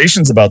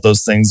conversations about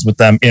those things with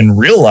them in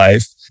real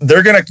life,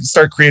 they're going to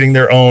start creating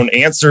their own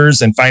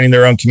answers and finding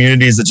their own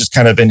communities that just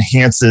kind of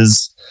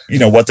enhances,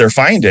 what they're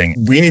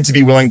finding. We need to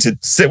be willing to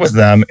sit with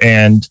them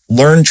and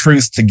learn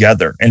truth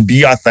together and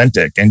be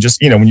authentic. And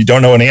just, when you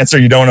don't know an answer,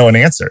 you don't know an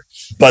answer.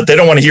 But they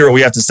don't want to hear what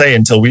we have to say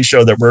until we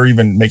show that we're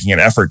even making an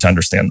effort to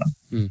understand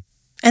them.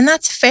 And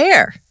that's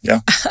fair. Yeah.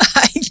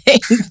 I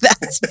think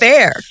that's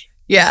fair.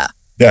 Yeah.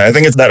 Yeah, I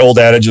think it's that old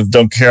adage of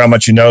don't care how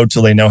much you know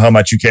till they know how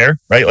much you care,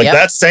 right? Like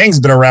that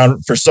saying's been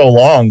around for so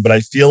long, but I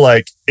feel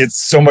like it's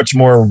so much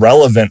more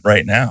relevant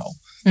right now.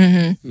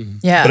 Mm-hmm. Mm-hmm.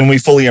 Yeah. But when we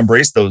fully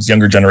embrace those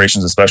younger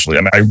generations, especially,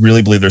 I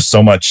really believe there's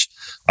so much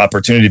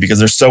opportunity because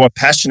they're so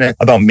passionate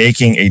about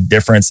making a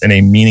difference and a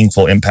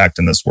meaningful impact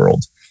in this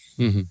world.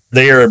 Mm-hmm.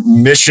 They are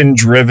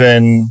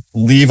mission-driven,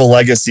 leave a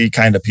legacy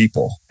kind of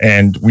people.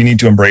 And we need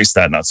to embrace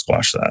that, not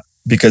squash that,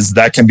 because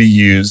that can be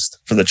used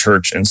for the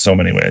church in so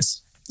many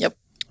ways.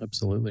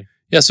 Absolutely.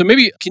 Yeah. So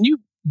maybe can you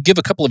give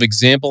a couple of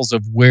examples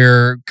of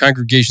where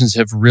congregations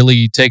have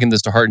really taken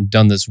this to heart and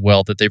done this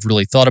well, that they've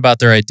really thought about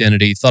their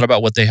identity, thought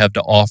about what they have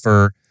to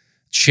offer,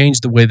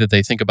 changed the way that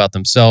they think about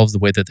themselves, the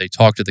way that they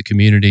talk to the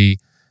community?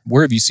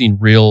 Where have you seen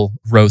real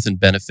growth and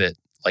benefit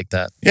like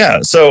that?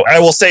 Yeah. So I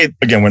will say,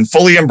 again, when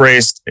fully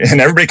embraced, and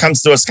everybody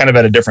comes to us kind of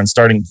at a different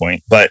starting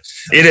point, but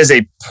it is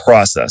a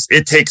process.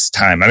 It takes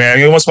time.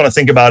 I almost want to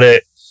think about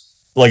it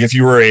like if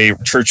you were a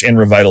church in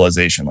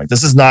revitalization. Like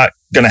this is not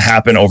going to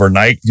happen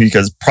overnight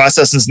because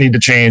processes need to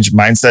change,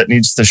 mindset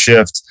needs to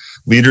shift,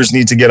 leaders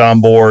need to get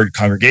on board,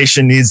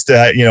 congregation needs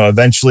to,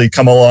 eventually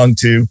come along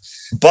too.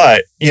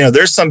 But,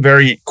 there's some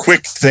very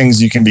quick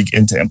things you can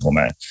begin to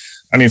implement.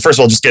 First of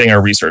all, just getting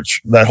our research,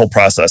 that whole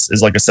process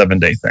is like a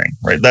 7-day thing,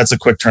 right? That's a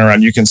quick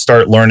turnaround. You can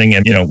start learning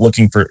and,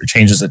 looking for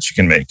changes that you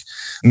can make.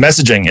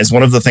 Messaging is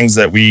one of the things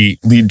that we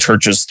lead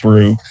churches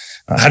through.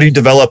 How do you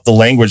develop the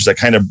language that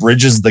kind of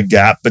bridges the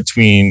gap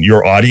between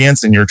your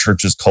audience and your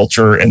church's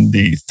culture and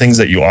the things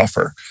that you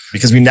offer?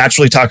 Because we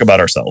naturally talk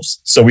about ourselves.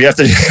 So we have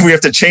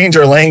to change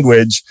our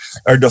language,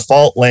 our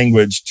default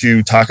language,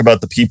 to talk about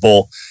the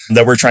people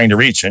that we're trying to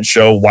reach and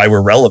show why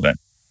we're relevant.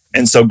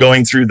 And so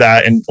going through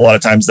that, and a lot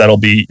of times you'll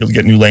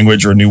get new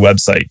language or a new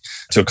website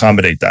to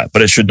accommodate that,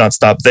 but it should not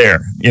stop there.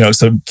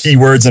 So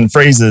keywords and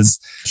phrases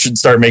should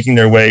start making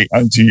their way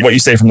onto what you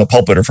say from the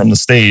pulpit or from the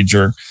stage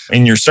or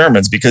in your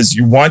sermons, because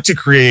you want to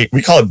create,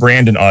 we call it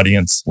brand and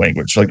audience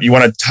language. Like you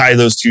want to tie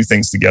those two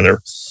things together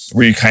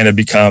where you kind of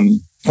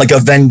become like a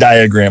Venn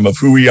diagram of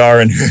who we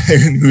are and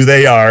who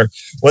they are.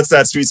 What's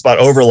that sweet spot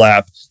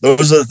overlap?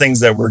 Those are the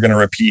things that we're going to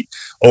repeat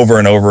over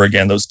and over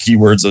again, those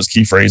keywords, those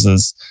key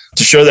phrases,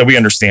 to show that we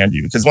understand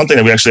you. Because one thing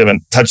that we actually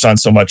haven't touched on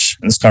so much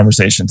in this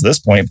conversation to this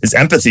point is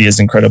empathy is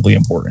incredibly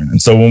important.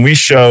 And so when we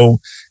show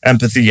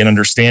empathy and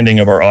understanding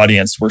of our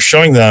audience, we're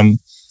showing them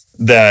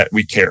that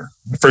we care.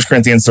 1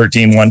 Corinthians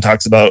 13:1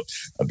 talks about,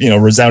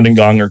 resounding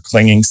gong or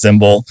clanging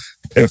cymbal.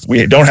 If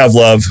we don't have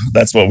love,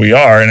 that's what we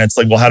are. And it's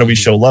like, well, how do we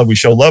show love? We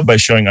show love by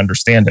showing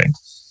understanding.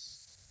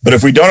 But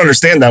if we don't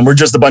understand them, we're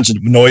just a bunch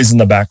of noise in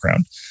the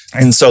background.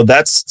 And so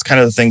that's kind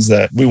of the things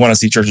that we want to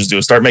see churches do,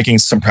 is start making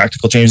some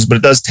practical changes, but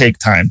it does take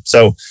time.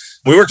 So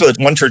we worked with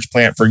one church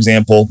plant, for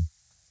example,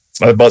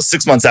 about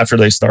 6 months after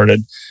they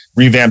started,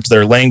 revamped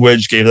their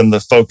language, gave them the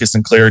focus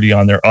and clarity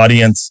on their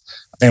audience.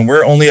 And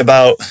we're only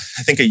about,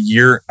 I think, a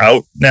year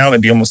out now,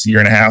 maybe almost a year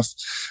and a half.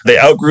 They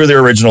outgrew their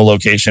original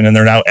location and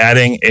they're now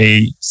adding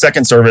a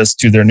second service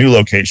to their new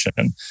location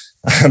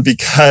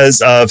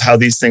because of how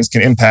these things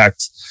can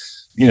impact,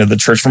 the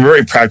church from a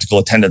very practical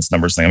attendance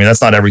numbers thing. I mean,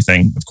 that's not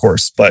everything, of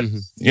course, but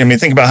I mean,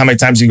 think about how many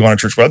times you go on a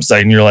church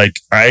website and you're like,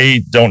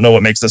 I don't know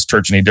what makes this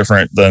church any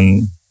different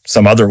than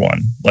some other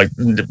one. Like,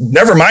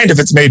 never mind if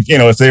it's made,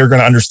 if they're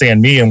going to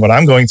understand me and what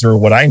I'm going through or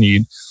what I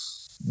need.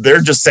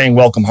 They're just saying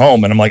welcome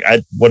home. And I'm like,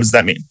 what does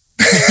that mean?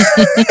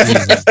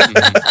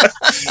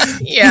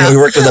 Yeah. We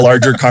worked with a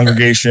larger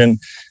congregation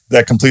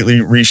that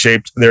completely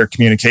reshaped their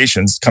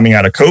communications coming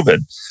out of COVID.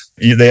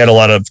 They had a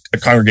lot of a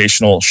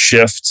congregational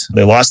shift.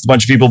 They lost a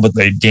bunch of people, but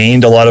they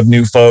gained a lot of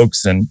new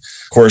folks. And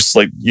of course,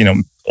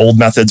 old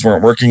methods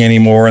weren't working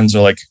anymore. And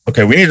so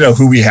okay, we need to know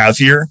who we have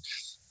here.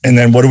 And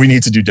then what do we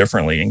need to do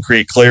differently and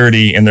create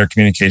clarity in their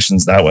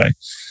communications that way.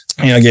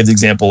 I gave the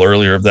example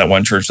earlier of that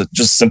one church that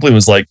just simply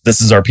was like,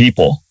 this is our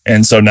people.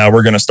 And so now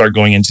we're going to start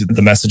going into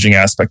the messaging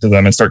aspect of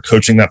them and start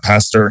coaching that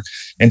pastor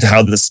into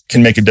how this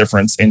can make a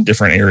difference in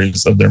different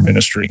areas of their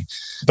ministry.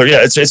 But yeah,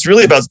 it's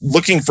really about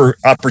looking for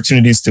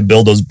opportunities to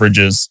build those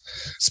bridges,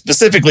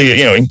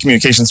 specifically, in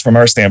communications from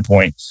our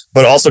standpoint,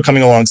 but also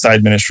coming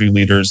alongside ministry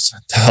leaders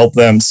to help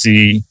them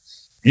see,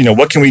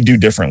 what can we do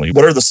differently?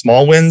 What are the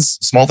small wins,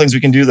 small things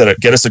we can do that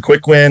get us a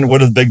quick win?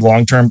 What are the big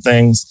long-term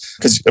things?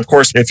 Because of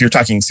course, if you're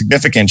talking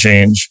significant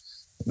change,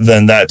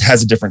 then that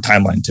has a different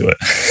timeline to it.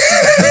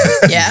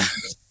 Yeah.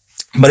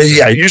 But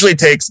it usually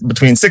takes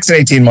between 6 and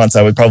 18 months,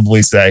 I would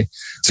probably say,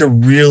 to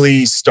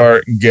really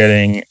start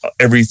getting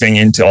everything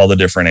into all the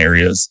different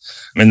areas.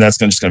 I mean, that's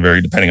just going to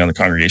vary depending on the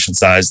congregation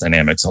size,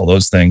 dynamics, all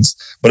those things.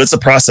 But it's a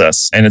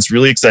process. And it's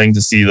really exciting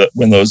to see that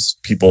when those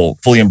people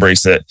fully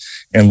embrace it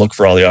and look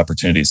for all the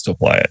opportunities to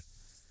apply it.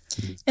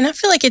 And I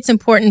feel like it's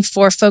important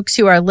for folks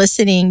who are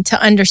listening to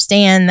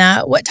understand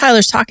that what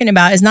Tyler's talking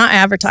about is not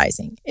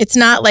advertising. It's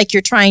not like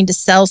you're trying to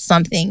sell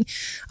something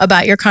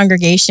about your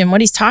congregation. What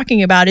he's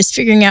talking about is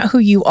figuring out who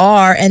you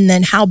are and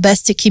then how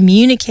best to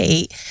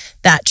communicate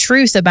that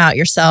truth about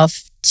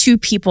yourself to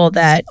people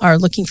that are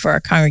looking for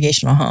a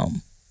congregational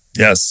home.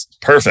 Yes,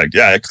 perfect.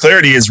 Yeah,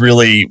 clarity is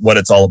really what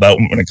it's all about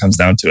when it comes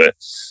down to it.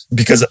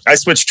 Because I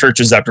switched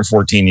churches after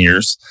 14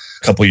 years,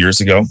 a couple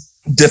years ago.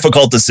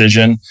 Difficult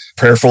decision,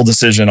 prayerful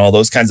decision, all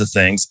those kinds of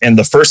things. And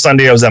the first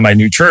Sunday I was at my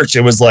new church,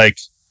 it was like,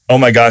 oh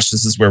my gosh,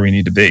 this is where we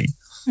need to be.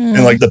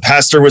 And the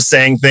pastor was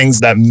saying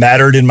things that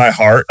mattered in my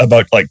heart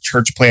about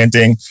church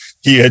planting.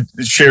 He had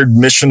shared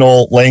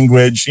missional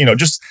language,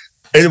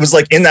 it was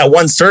like in that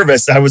one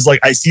service, I was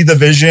like, I see the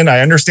vision. I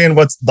understand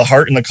what's the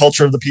heart and the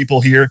culture of the people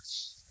here.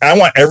 I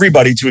want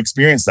everybody to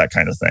experience that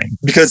kind of thing,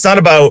 because it's not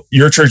about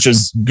your church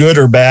is good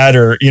or bad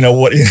or,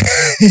 what,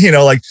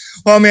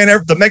 oh man,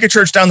 the mega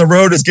church down the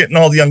road is getting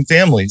all the young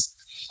families.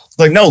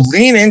 No,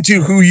 lean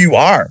into who you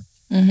are.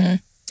 Mm-hmm.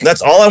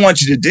 That's all I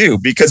want you to do,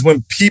 because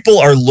when people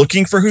are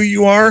looking for who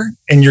you are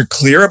and you're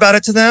clear about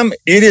it to them,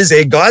 it is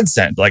a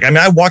godsend.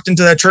 I walked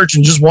into that church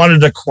and just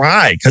wanted to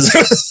cry because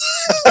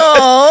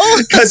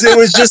it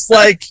was just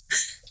like,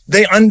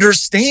 they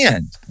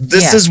understand.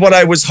 This is what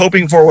I was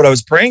hoping for, what I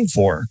was praying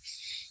for.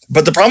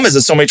 But the problem is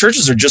that so many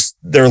churches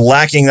they're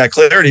lacking that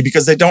clarity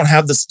because they don't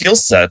have the skill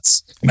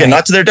sets. Again,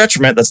 not to their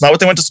detriment. That's not what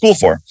they went to school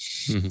for.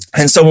 Mm-hmm.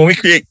 And so when we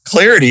create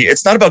clarity,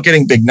 it's not about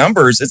getting big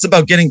numbers. It's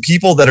about getting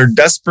people that are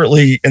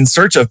desperately in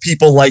search of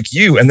people like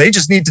you, and they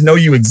just need to know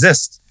you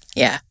exist.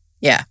 Yeah.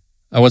 Yeah.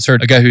 I once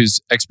heard a guy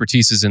whose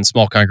expertise is in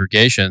small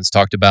congregations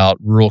talked about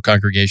rural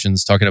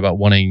congregations, talking about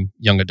wanting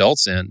young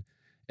adults in.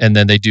 And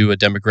then they do a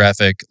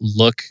demographic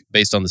look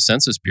based on the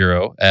Census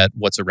Bureau at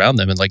what's around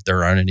them. And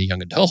there aren't any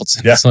young adults.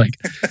 And it's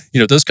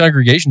those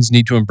congregations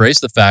need to embrace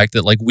the fact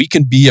that we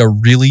can be a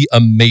really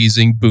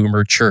amazing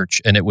boomer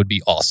church and it would be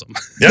awesome.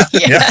 Yeah.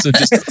 Yeah. So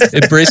just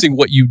embracing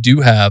what you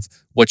do have,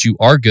 what you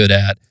are good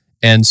at.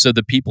 And so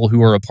the people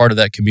who are a part of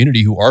that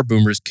community who are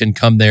boomers can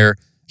come there,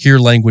 hear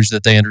language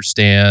that they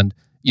understand,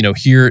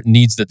 hear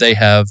needs that they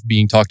have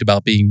being talked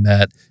about, being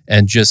met,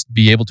 and just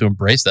be able to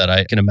embrace that.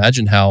 I can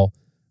imagine how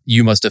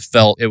you must have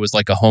felt it was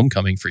like a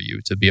homecoming for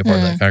you to be a part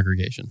of that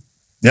congregation.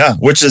 Yeah,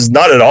 which is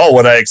not at all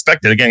what I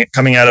expected. Again,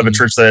 coming out of a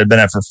church that I had been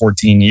at for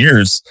 14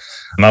 years,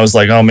 I was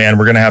like, oh man,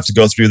 we're going to have to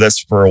go through this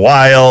for a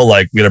while.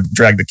 We got to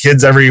drag the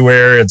kids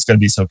everywhere. It's going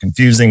to be so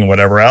confusing and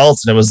whatever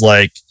else. And it was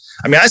I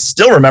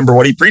still remember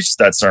what he preached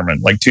that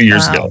sermon 2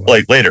 years ago,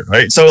 later,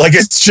 right? So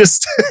it's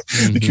just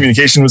the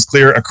communication was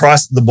clear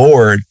across the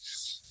board.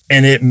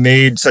 And it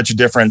made such a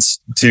difference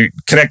to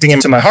connecting him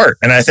to my heart.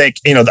 And I think,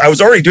 I was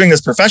already doing this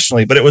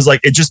professionally, but it was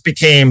it just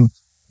became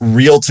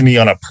real to me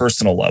on a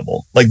personal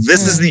level. Like,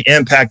 this is the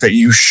impact that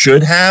you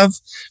should have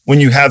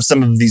when you have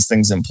some of these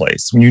things in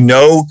place. When you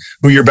know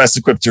who you're best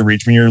equipped to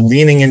reach, when you're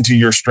leaning into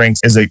your strengths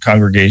as a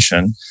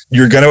congregation,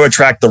 you're going to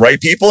attract the right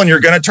people and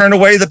you're going to turn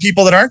away the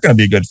people that aren't going to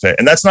be a good fit.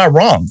 And that's not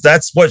wrong.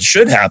 That's what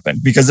should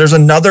happen, because there's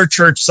another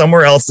church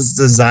somewhere else that's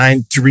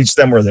designed to reach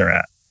them where they're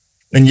at.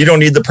 And you don't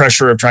need the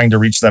pressure of trying to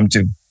reach them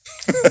too.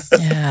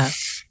 Yeah.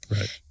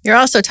 Right. You're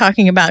also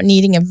talking about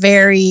needing a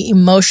very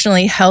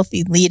emotionally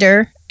healthy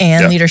leader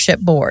and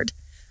leadership board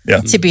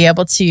to be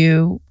able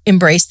to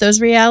embrace those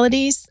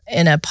realities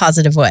in a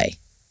positive way.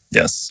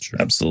 Yes,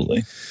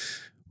 absolutely.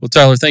 Well,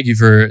 Tyler, thank you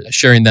for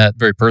sharing that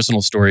very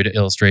personal story to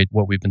illustrate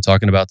what we've been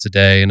talking about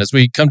today. And as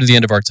we come to the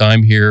end of our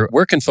time here,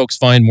 where can folks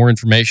find more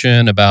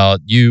information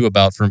about you,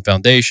 about Firm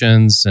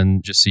Foundations,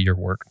 and just see your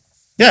work?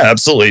 Yeah,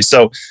 absolutely.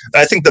 So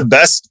I think the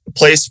best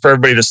place for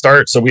everybody to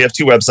start, so we have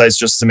two websites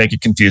just to make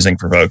it confusing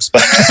for folks,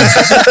 but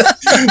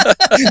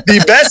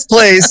the best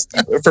place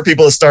for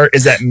people to start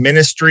is at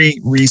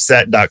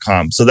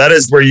ministryreset.com. So that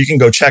is where you can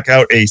go check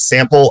out a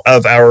sample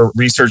of our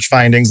research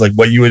findings, like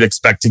what you would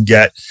expect to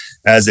get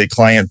as a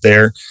client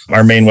there.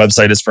 Our main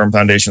website is Firm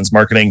Foundations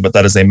Marketing, but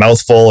that is a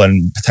mouthful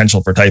and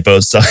potential for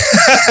typos. So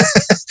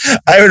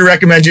I would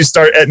recommend you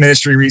start at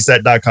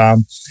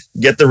ministryreset.com.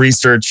 Get the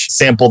research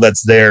sample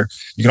that's there.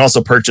 You can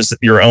also purchase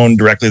your own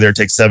directly there. It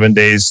takes 7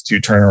 days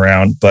to turn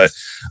around. But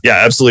yeah,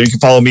 absolutely. You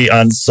can follow me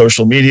on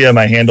social media.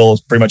 My handle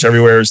is pretty much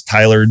everywhere is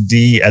Tyler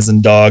D as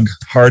in dog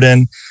Harden.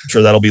 I'm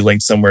sure that'll be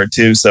linked somewhere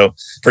too. So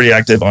pretty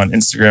active on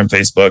Instagram,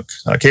 Facebook,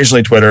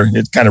 occasionally Twitter.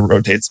 It kind of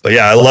rotates. But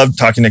yeah, I love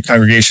talking to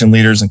congregation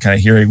leaders and kind of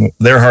hearing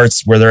their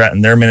hearts, where they're at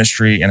in their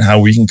ministry, and how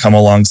we can come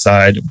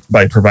alongside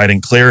by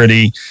providing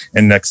clarity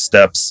and next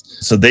steps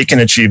so they can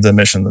achieve the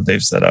mission that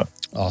they've set up.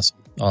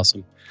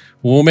 Awesome.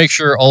 We'll make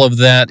sure all of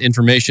that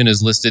information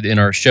is listed in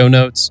our show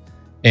notes.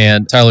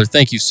 And Tyler,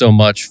 thank you so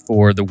much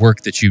for the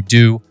work that you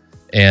do,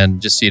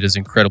 and just see it as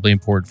incredibly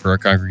important for our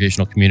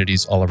congregational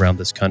communities all around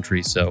this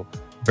country. So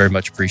very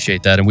much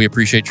appreciate that. And we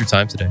appreciate your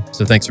time today.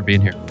 So thanks for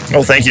being here.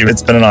 Oh, thank you.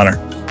 It's been an honor.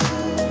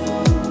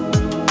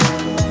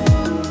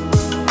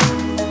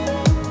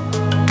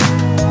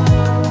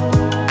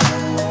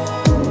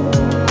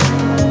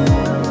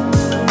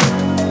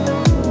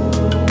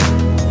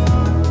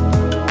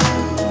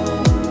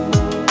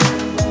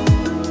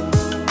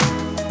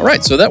 All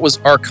right, so that was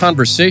our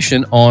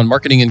conversation on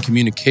marketing and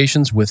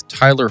communications with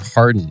Tyler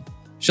Harden.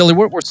 Shelley,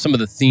 what were some of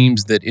the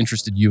themes that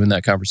interested you in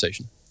that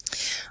conversation?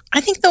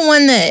 I think the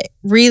one that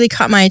really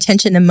caught my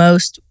attention the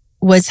most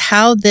was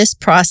how this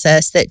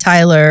process that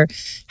Tyler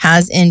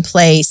has in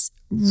place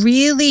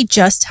really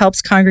just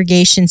helps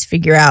congregations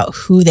figure out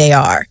who they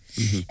are.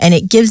 Mm-hmm. And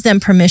it gives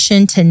them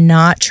permission to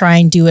not try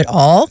and do it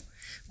all,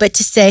 but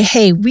to say,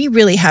 hey, we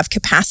really have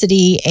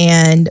capacity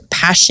and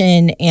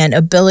passion and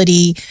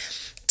ability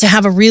to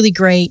have a really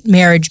great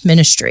marriage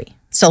ministry.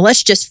 So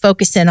let's just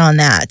focus in on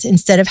that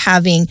instead of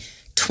having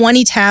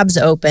 20 tabs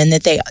open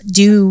that they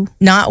do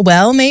not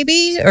well,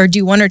 maybe, or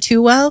do one or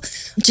two well,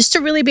 just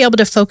to really be able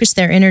to focus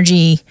their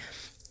energy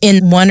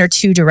in one or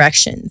two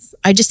directions.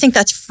 I just think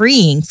that's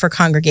freeing for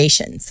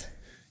congregations.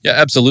 Yeah,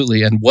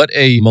 absolutely. And what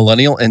a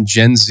millennial and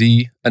Gen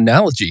Z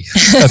analogy,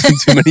 having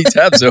too many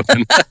tabs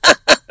open.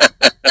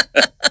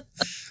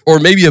 Or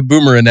maybe a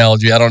boomer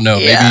analogy. I don't know.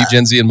 Yeah. Maybe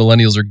Gen Z and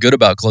millennials are good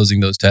about closing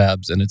those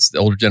tabs, and it's the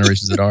older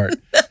generations that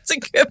aren't. That's a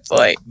good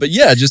point. But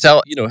yeah, just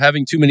how,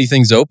 having too many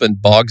things open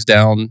bogs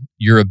down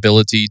your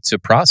ability to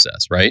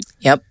process, right?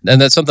 Yep.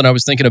 And that's something I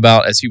was thinking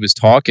about as he was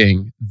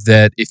talking,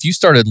 that if you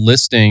started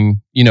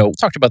listing, we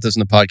talked about this in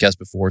the podcast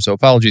before, so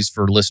apologies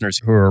for listeners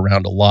who are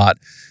around a lot.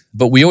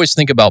 But we always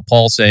think about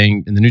Paul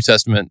saying in the New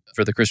Testament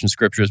for the Christian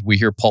scriptures, we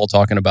hear Paul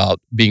talking about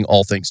being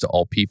all things to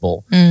all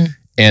people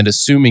and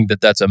assuming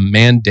that that's a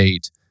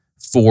mandate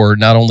for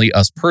not only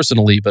us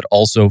personally, but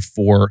also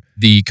for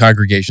the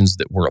congregations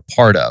that we're a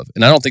part of.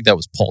 And I don't think that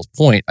was Paul's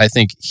point. I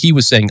think he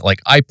was saying,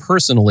 I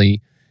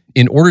personally,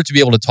 in order to be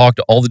able to talk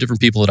to all the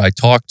different people that I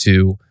talk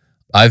to,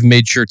 I've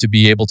made sure to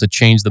be able to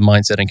change the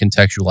mindset and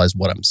contextualize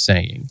what I'm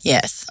saying.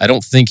 Yes. I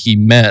don't think he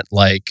meant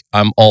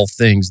I'm all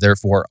things,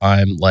 therefore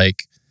I'm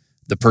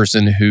the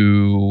person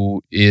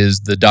who is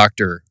the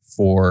doctor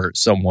for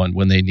someone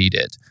when they need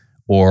it,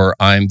 or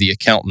I'm the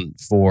accountant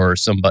for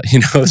somebody,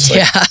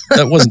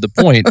 that wasn't the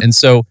point. And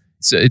so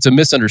it's a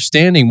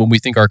misunderstanding when we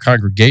think our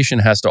congregation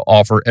has to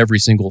offer every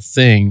single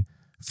thing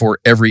for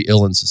every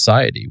ill in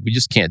society. We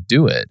just can't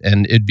do it.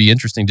 And it'd be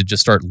interesting to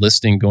just start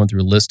going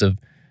through a list of,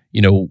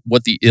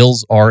 what the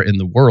ills are in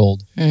the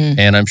world.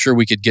 And I'm sure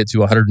we could get to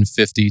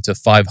 150 to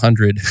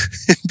 500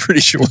 in pretty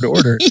short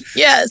order.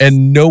 Yes.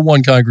 And no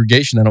one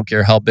congregation, I don't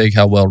care how big,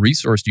 how well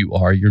resourced you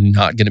are, you're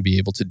not going to be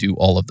able to do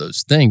all of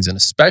those things. And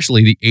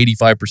especially the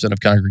 85% of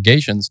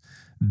congregations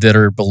that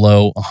are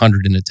below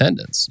 100 in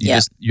attendance.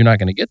 You're not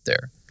going to get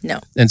there. No.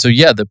 And so,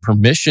 the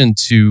permission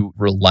to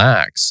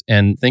relax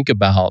and think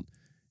about,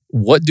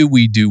 what do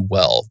we do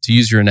well? To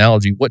use your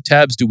analogy, what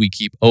tabs do we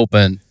keep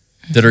open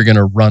that are going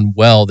to run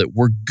well, that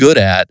we're good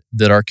at,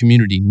 that our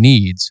community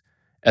needs,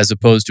 as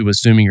opposed to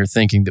assuming or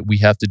thinking that we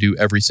have to do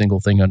every single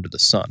thing under the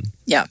sun.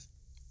 Yeah.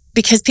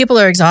 Because people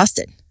are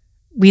exhausted.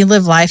 We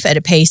live life at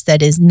a pace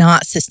that is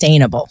not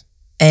sustainable.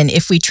 And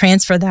if we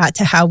transfer that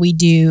to how we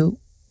do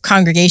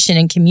congregation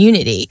and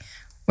community,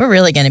 we're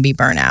really going to be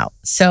burnt out.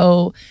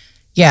 So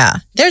yeah,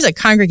 there's a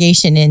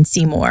congregation in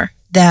Seymour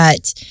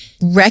that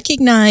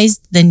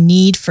recognized the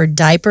need for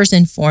diapers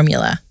and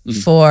formula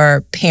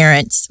for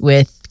parents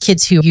with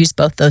kids who use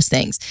both those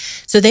things.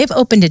 So they've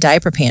opened a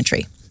diaper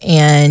pantry,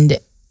 and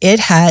it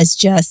has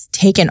just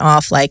taken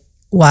off like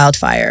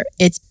wildfire.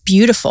 It's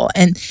beautiful.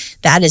 And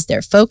that is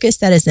their focus.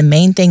 That is the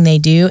main thing they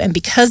do. And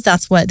because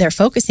that's what they're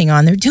focusing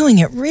on, they're doing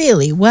it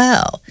really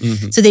well.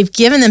 So they've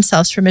given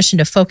themselves permission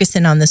to focus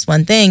in on this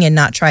one thing and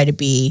not try to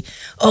be,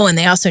 oh, and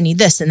they also need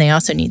this and they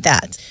also need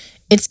that.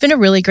 It's been a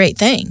really great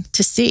thing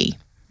to see.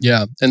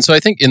 Yeah. And so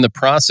I think in the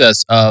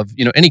process of,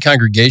 any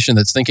congregation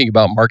that's thinking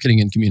about marketing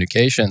and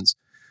communications,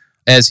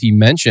 as he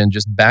mentioned,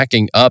 just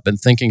backing up and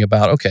thinking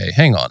about, okay,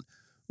 hang on.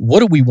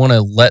 What do we want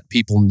to let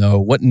people know?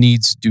 What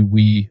needs do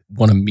we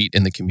want to meet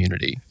in the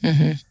community?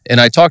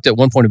 And I talked at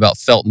one point about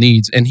felt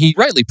needs, and he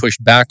rightly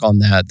pushed back on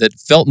that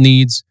felt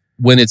needs,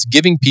 when it's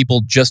giving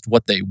people just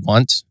what they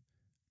want,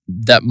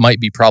 that might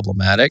be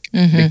problematic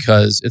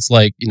because it's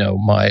like,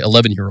 my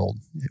 11-year-old,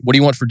 what do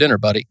you want for dinner,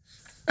 buddy?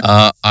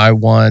 I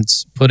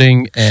want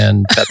pudding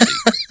and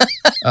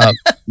Pepsi.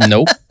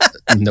 Nope,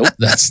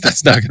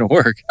 that's not going to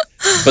work.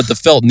 But the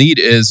felt need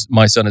is,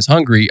 my son is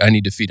hungry, I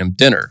need to feed him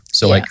dinner.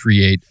 So I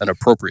create an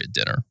appropriate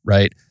dinner,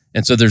 right?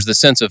 And so there's the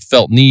sense of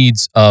felt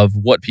needs of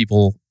what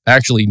people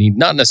actually need,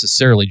 not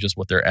necessarily just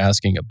what they're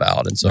asking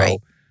about. And so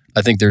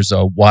I think there's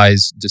a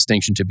wise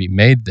distinction to be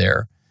made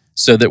there,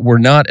 so that we're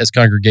not, as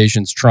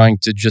congregations, trying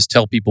to just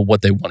tell people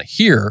what they want to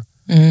hear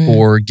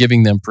or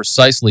giving them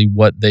precisely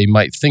what they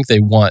might think they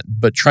want,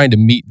 but trying to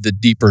meet the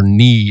deeper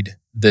need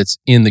that's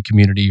in the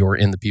community or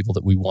in the people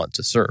that we want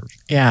to serve.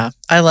 Yeah,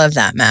 I love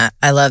that, Matt.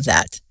 I love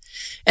that.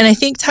 And I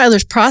think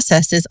Tyler's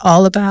process is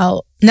all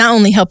about not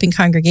only helping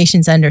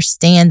congregations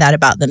understand that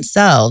about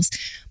themselves,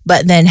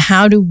 but then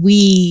how do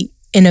we,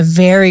 in a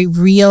very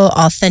real,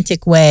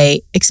 authentic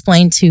way,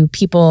 explain to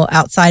people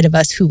outside of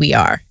us who we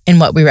are and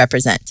what we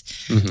represent.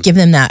 Give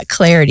them that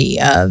clarity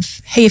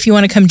of, hey, if you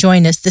want to come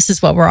join us, this is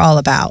what we're all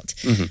about.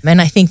 And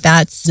I think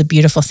that's the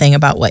beautiful thing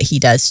about what he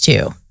does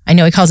too. I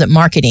know he calls it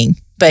marketing,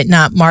 but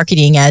not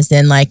marketing as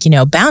in like,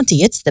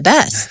 Bounty, it's the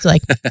best.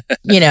 Like,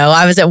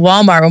 I was at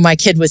Walmart when my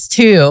kid was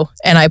 2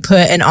 and I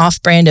put an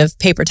off-brand of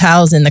paper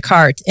towels in the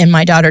cart, and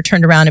my daughter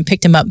turned around and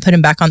picked them up and put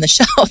them back on the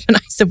shelf. And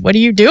I said, what are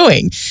you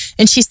doing?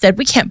 And she said,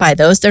 we can't buy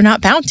those. They're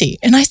not Bounty.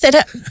 And I said,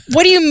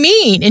 what do you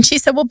mean? And she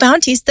said, well,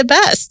 Bounty's the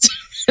best.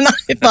 And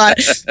I thought,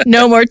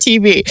 no more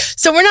TV.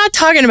 So we're not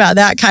talking about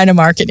that kind of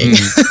marketing.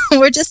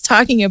 We're just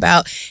talking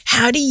about,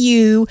 how do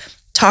you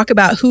talk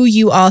about who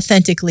you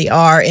authentically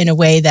are in a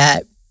way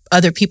that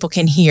other people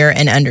can hear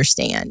and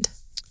understand.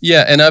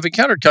 Yeah, and I've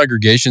encountered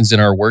congregations in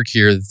our work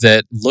here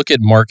that look at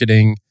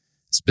marketing,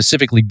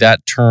 specifically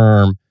that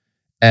term,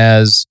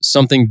 as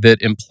something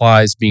that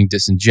implies being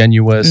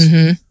disingenuous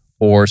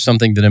or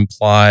something that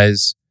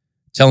implies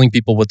telling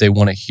people what they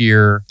want to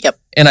hear.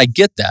 And I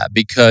get that,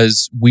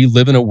 because we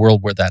live in a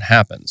world where that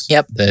happens.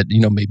 That,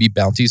 maybe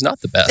Bounty's not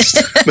the best,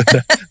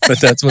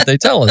 but that's what they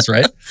tell us,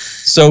 right?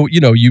 So,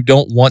 you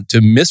don't want to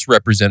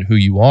misrepresent who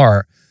you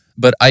are.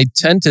 But I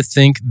tend to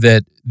think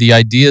that the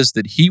ideas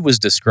that he was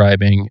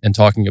describing and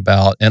talking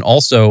about, and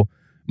also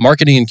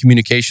marketing and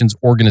communications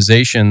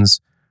organizations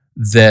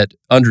that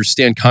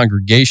understand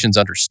congregations,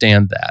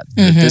 understand that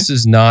this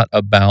is not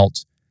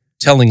about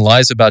telling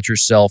lies about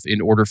yourself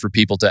in order for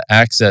people to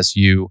access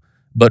you,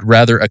 but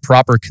rather a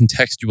proper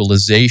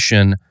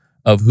contextualization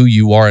of who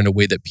you are in a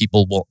way that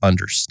people will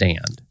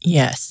understand.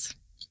 Yes.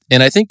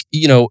 And I think,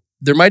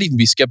 there might even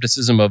be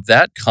skepticism of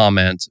that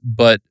comment,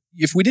 but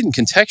if we didn't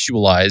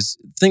contextualize,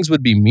 things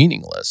would be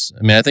meaningless.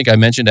 I mean, I think I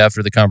mentioned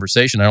after the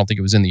conversation, I don't think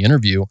it was in the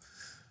interview,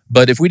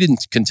 but if we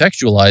didn't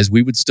contextualize,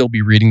 we would still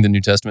be reading the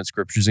New Testament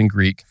scriptures in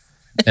Greek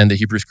and the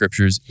Hebrew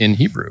scriptures in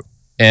Hebrew.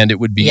 And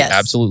it would be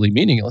absolutely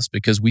meaningless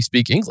because we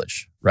speak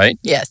English, right?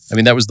 Yes. I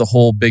mean, that was the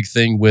whole big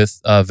thing with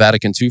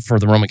Vatican II for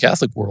the Roman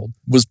Catholic world,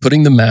 was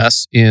putting the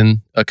Mass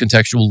in a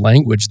contextual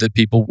language that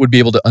people would be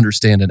able to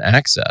understand and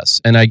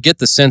access. And I get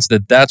the sense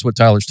that that's what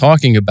Tyler's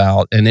talking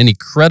about. And any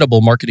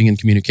credible marketing and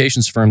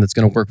communications firm that's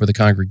going to work with a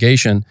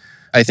congregation,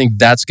 I think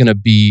that's going to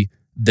be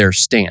their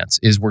stance,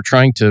 is we're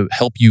trying to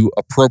help you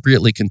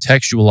appropriately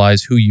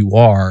contextualize who you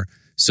are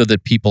so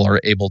that people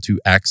are able to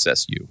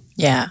access you.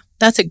 Yeah.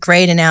 That's a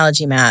great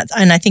analogy, Matt.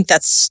 And I think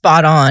that's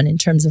spot on in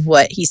terms of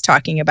what he's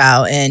talking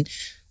about and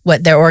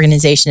what their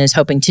organization is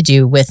hoping to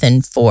do with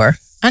and for.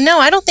 No,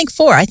 I don't think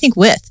for, I think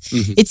with.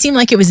 It seemed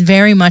like it was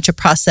very much a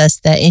process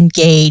that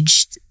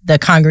engaged the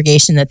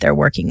congregation that they're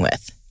working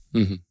with.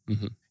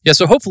 Yeah,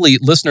 so hopefully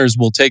listeners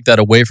will take that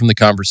away from the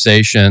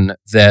conversation,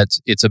 that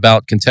it's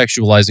about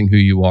contextualizing who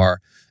you are.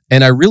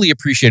 And I really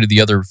appreciated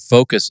the other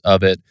focus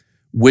of it,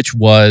 which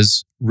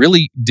was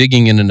really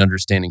digging in and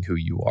understanding who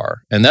you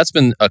are. And that's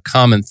been a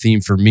common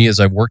theme for me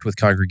as I've worked with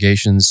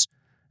congregations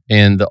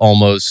in the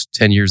almost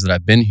 10 years that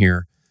I've been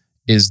here,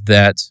 is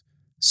that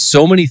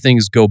so many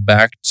things go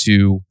back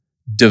to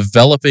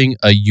developing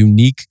a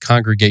unique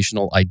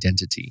congregational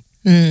identity.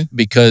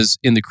 Because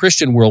in the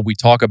Christian world, we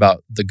talk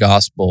about the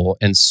gospel,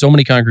 and so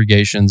many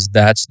congregations,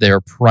 that's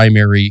their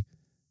primary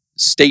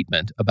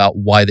statement about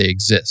why they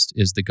exist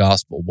is the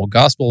gospel. Well,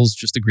 gospel is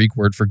just a Greek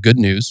word for good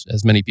news,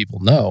 as many people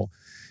know.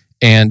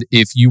 And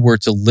if you were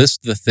to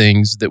list the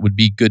things that would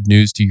be good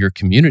news to your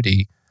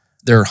community,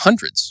 there are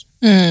hundreds.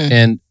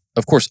 And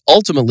of course,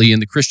 ultimately in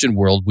the Christian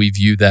world, we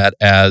view that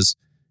as,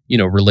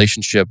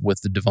 relationship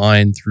with the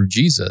divine through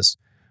Jesus.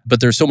 But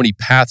there's so many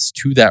paths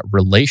to that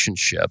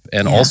relationship.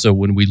 And also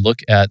when we look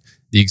at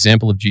the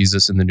example of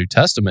Jesus in the New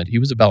Testament, he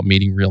was about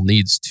meeting real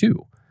needs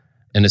too.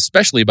 And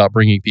especially about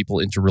bringing people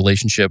into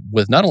relationship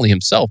with not only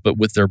himself, but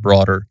with their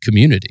broader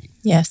community.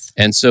 Yes.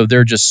 And so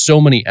there are just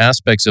so many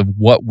aspects of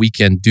what we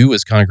can do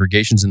as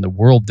congregations in the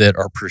world that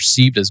are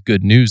perceived as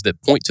good news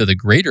that point to the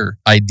greater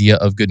idea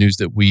of good news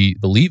that we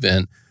believe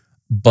in.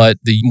 But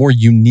the more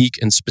unique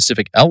and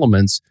specific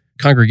elements,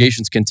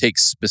 congregations can take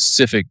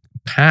specific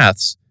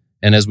paths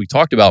and, as we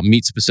talked about,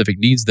 meet specific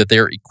needs that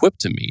they're equipped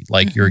to meet,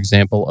 like your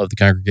example of the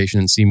congregation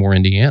in Seymour,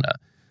 Indiana,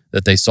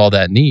 that they saw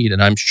that need.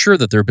 And I'm sure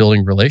that they're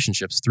building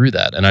relationships through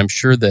that. And I'm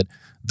sure that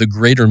the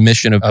greater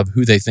mission of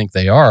who they think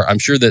they are, I'm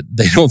sure that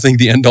they don't think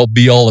the end-all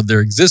be-all of their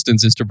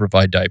existence is to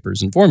provide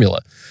diapers and formula.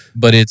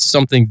 But it's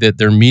something that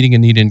they're meeting a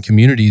need in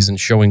communities and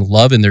showing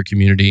love in their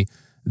community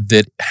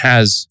that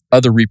has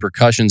other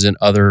repercussions and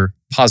other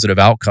positive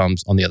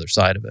outcomes on the other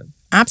side of it.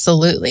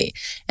 Absolutely.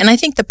 And I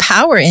think the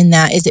power in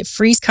that is it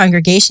frees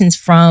congregations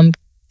from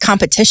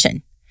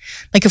competition.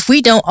 Like if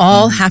we don't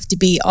all have to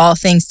be all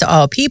things to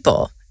all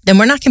people, then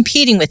we're not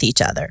competing with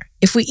each other.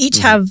 If we each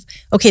have,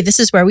 okay, this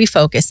is where we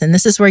focus and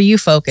this is where you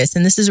focus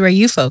and this is where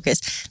you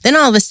focus, then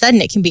all of a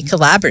sudden it can be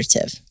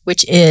collaborative,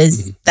 which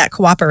is that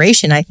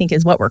cooperation, I think,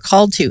 is what we're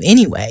called to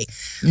anyway,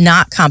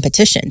 not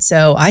competition.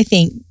 So I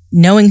think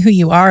knowing who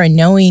you are and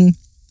knowing,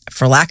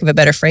 for lack of a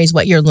better phrase,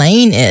 what your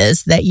lane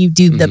is that you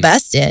do the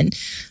best in,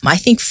 I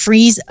think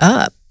frees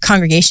up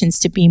congregations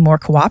to be more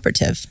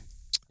cooperative.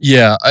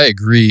 Yeah, I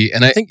agree.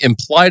 And I think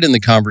implied in the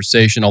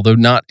conversation, although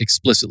not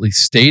explicitly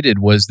stated,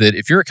 was that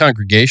if you're a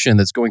congregation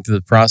that's going through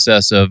the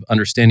process of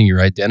understanding your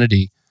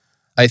identity,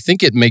 I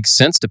think it makes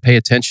sense to pay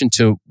attention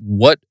to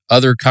what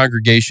other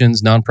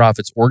congregations,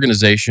 nonprofits,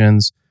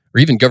 organizations, or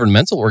even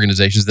governmental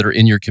organizations that are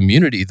in your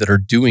community that are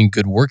doing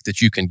good work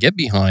that you can get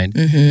behind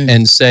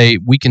and say,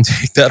 we can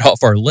take that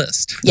off our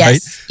list,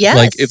 right? Yes.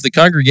 Like if the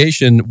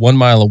congregation 1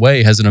 mile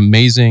away has an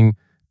amazing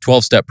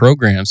 12-step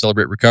program,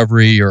 Celebrate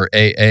Recovery or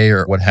AA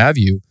or what have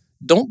you,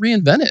 don't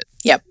reinvent it.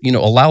 Yep.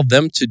 Allow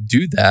them to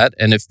do that.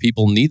 And if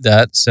people need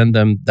that, send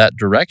them that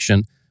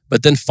direction,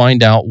 but then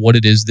find out what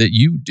it is that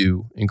you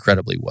do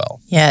incredibly well.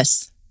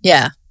 Yes.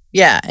 Yeah.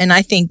 Yeah. And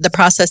I think the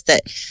process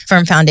that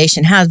Firm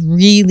Foundation has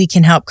really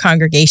can help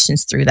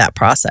congregations through that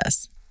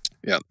process.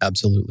 Yeah,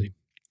 absolutely.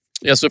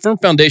 Yeah. So Firm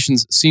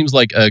Foundations seems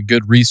like a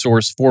good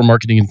resource for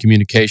marketing and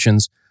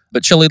communications.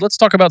 But Shelley, let's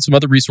talk about some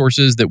other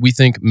resources that we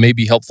think may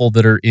be helpful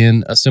that are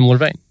in a similar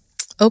vein.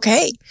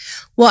 Okay.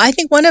 Well, I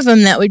think one of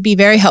them that would be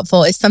very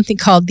helpful is something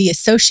called the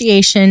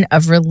Association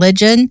of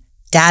Religion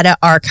Data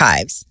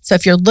Archives. So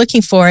if you're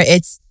looking for it,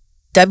 it's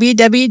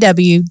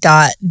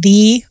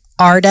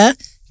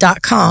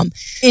www.thearda.com.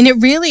 And it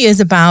really is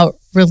about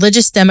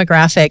religious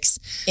demographics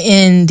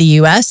in the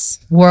US,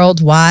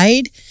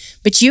 worldwide.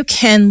 But you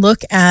can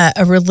look at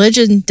a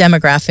religion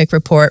demographic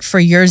report for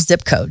your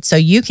zip code. So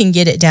you can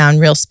get it down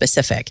real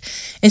specific.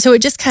 And so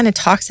it just kind of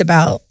talks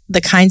about the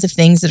kinds of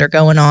things that are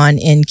going on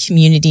in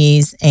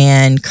communities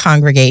and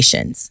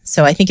congregations.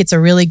 So I think it's a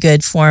really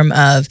good form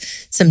of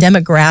some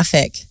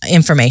demographic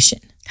information.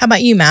 How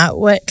about you, Matt?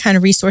 What kind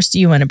of resource do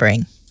you want to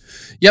bring?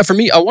 Yeah, for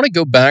me, I want to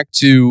go back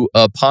to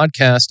a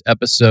podcast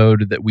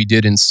episode that we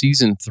did in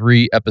season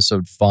 3,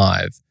 episode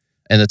 5.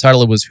 And the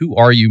title was Who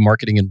Are You?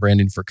 Marketing and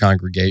Branding for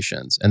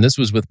Congregations. And this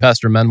was with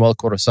Pastor Manuel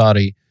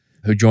Corosari,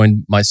 who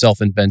joined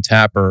myself and Ben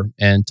Tapper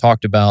and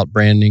talked about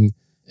branding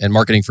and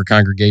marketing for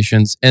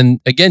congregations. And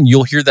again,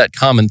 you'll hear that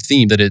common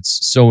theme that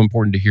it's so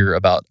important to hear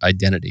about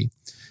identity.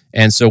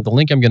 And so the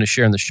link I'm going to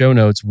share in the show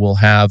notes will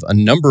have a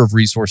number of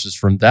resources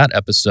from that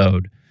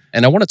episode.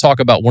 And I want to talk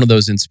about one of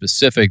those in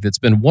specific that's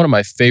been one of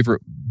my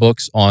favorite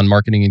books on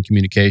marketing and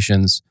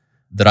communications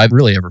that I've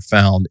really ever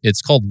found.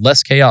 It's called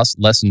Less Chaos,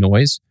 Less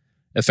Noise: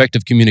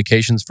 Effective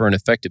Communications for an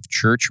Effective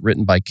Church,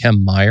 written by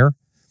Kem Meyer.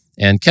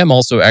 And Kem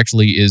also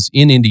actually is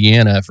in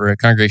Indiana, for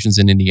congregations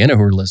in Indiana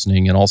who are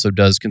listening, and also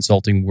does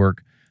consulting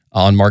work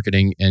on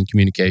marketing and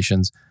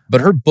communications.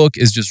 But her book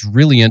is just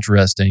really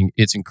interesting.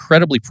 It's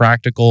incredibly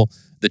practical.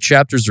 The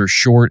chapters are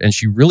short, and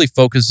she really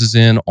focuses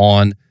in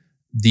on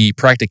the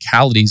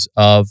practicalities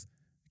of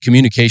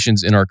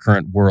communications in our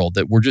current world,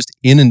 that we're just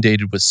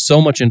inundated with so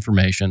much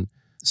information.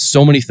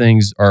 So many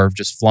things are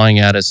just flying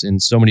at us in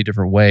so many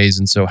different ways.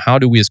 And so how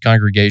do we as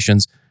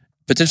congregations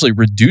potentially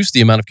reduce the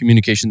amount of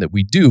communication that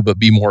we do, but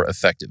be more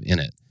effective in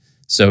it?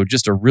 So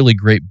just a really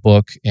great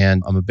book.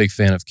 And I'm a big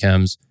fan of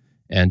Kem's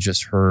and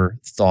just her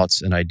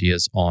thoughts and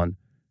ideas on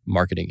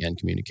marketing and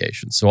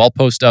communication. So I'll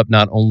post up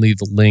not only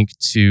the link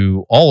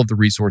to all of the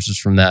resources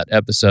from that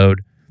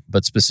episode,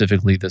 but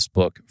specifically this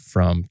book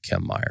from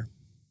Kim Meyer.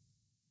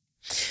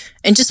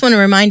 And just want to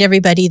remind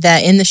everybody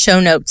that in the show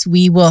notes,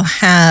 we will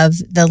have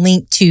the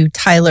link to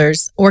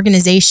Tyler's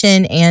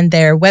organization and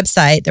their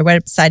website. Their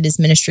website is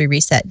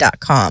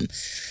ministryreset.com.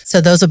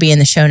 So those will be in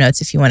the show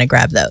notes if you want to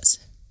grab those.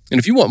 And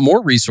if you want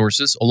more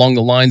resources along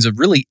the lines of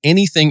really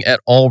anything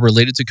at all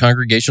related to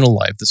congregational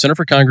life, the Center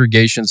for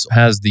Congregations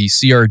has the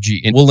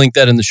CRG, and we'll link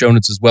that in the show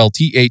notes as well,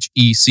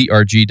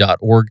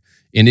 thecrg.org.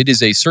 And it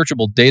is a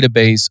searchable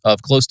database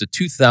of close to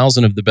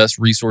 2,000 of the best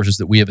resources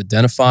that we have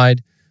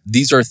identified.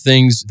 These are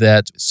things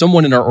that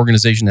someone in our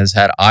organization has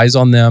had eyes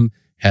on them,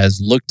 has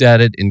looked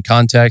at it in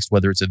context,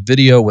 whether it's a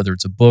video, whether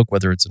it's a book,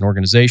 whether it's an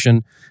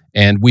organization.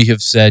 And we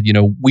have said,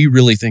 we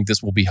really think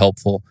this will be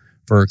helpful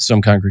for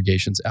some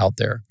congregations out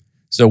there.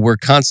 So we're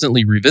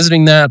constantly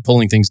revisiting that,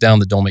 pulling things down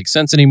that don't make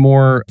sense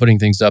anymore, putting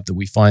things up that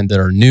we find that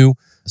are new.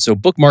 So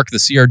bookmark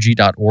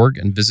thecrg.org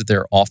and visit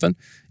there often.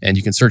 And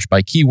you can search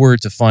by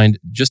keyword to find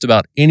just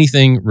about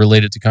anything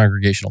related to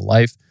congregational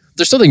life. If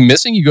there's something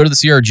missing, you go to the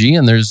CRG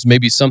and there's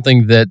maybe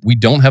something that we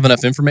don't have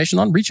enough information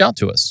on, reach out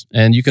to us.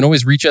 And you can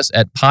always reach us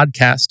at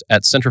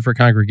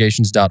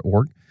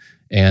podcast@centerforcongregations.org.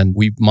 And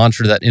we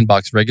monitor that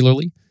inbox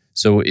regularly.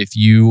 So if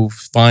you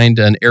find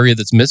an area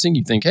that's missing,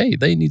 you think, hey,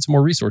 they need some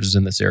more resources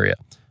in this area,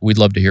 we'd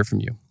love to hear from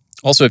you.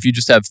 Also, if you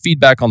just have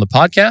feedback on the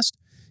podcast,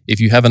 if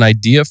you have an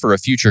idea for a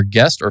future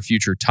guest or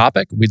future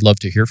topic, we'd love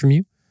to hear from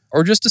you,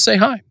 or just to say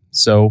hi.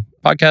 So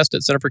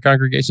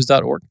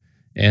podcast@centerforcongregations.org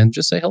and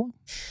just say hello.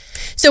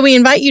 So we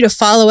invite you to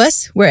follow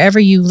us wherever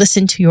you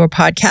listen to your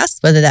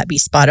podcast, whether that be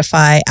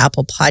Spotify,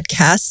 Apple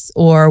Podcasts,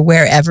 or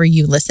wherever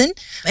you listen,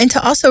 and to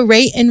also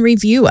rate and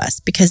review us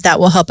because that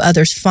will help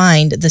others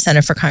find the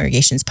Center for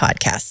Congregations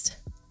podcast.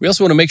 We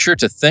also want to make sure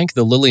to thank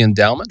the Lilly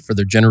Endowment for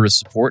their generous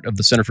support of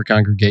the Center for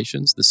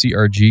Congregations, the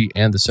CRG,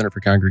 and the Center for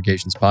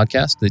Congregations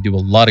podcast. They do a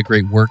lot of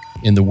great work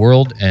in the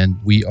world, and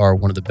we are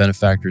one of the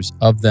benefactors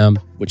of them,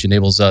 which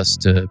enables us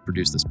to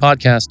produce this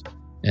podcast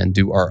and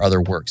do our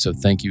other work. So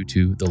thank you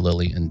to the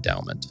Lilly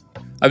Endowment.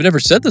 I've never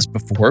said this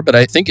before, but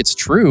I think it's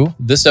true.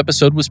 This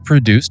episode was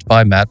produced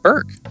by Matt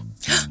Burke.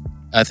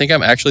 I think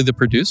I'm actually the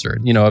producer.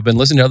 I've been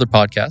listening to other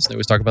podcasts. They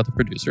always talk about the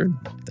producer.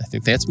 I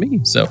think that's me.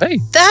 So,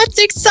 hey. That's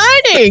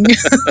exciting.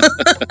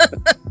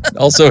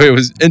 Also, it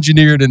was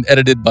engineered and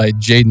edited by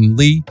Jaden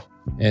Lee.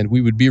 And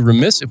we would be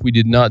remiss if we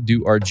did not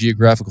do our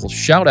geographical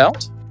shout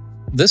out.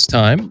 This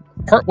time,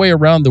 partway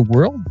around the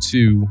world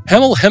to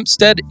Hemel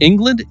Hempstead,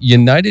 England,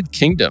 United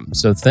Kingdom.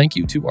 So thank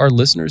you to our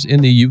listeners in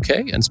the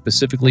UK and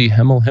specifically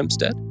Hemel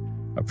Hempstead.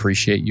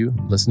 Appreciate you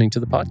listening to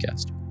the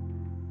podcast.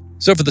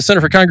 So for the Center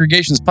for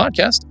Congregations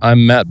podcast,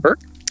 I'm Matt Burke.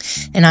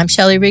 And I'm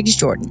Shelley Riggs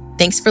Jordan.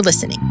 Thanks for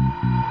listening.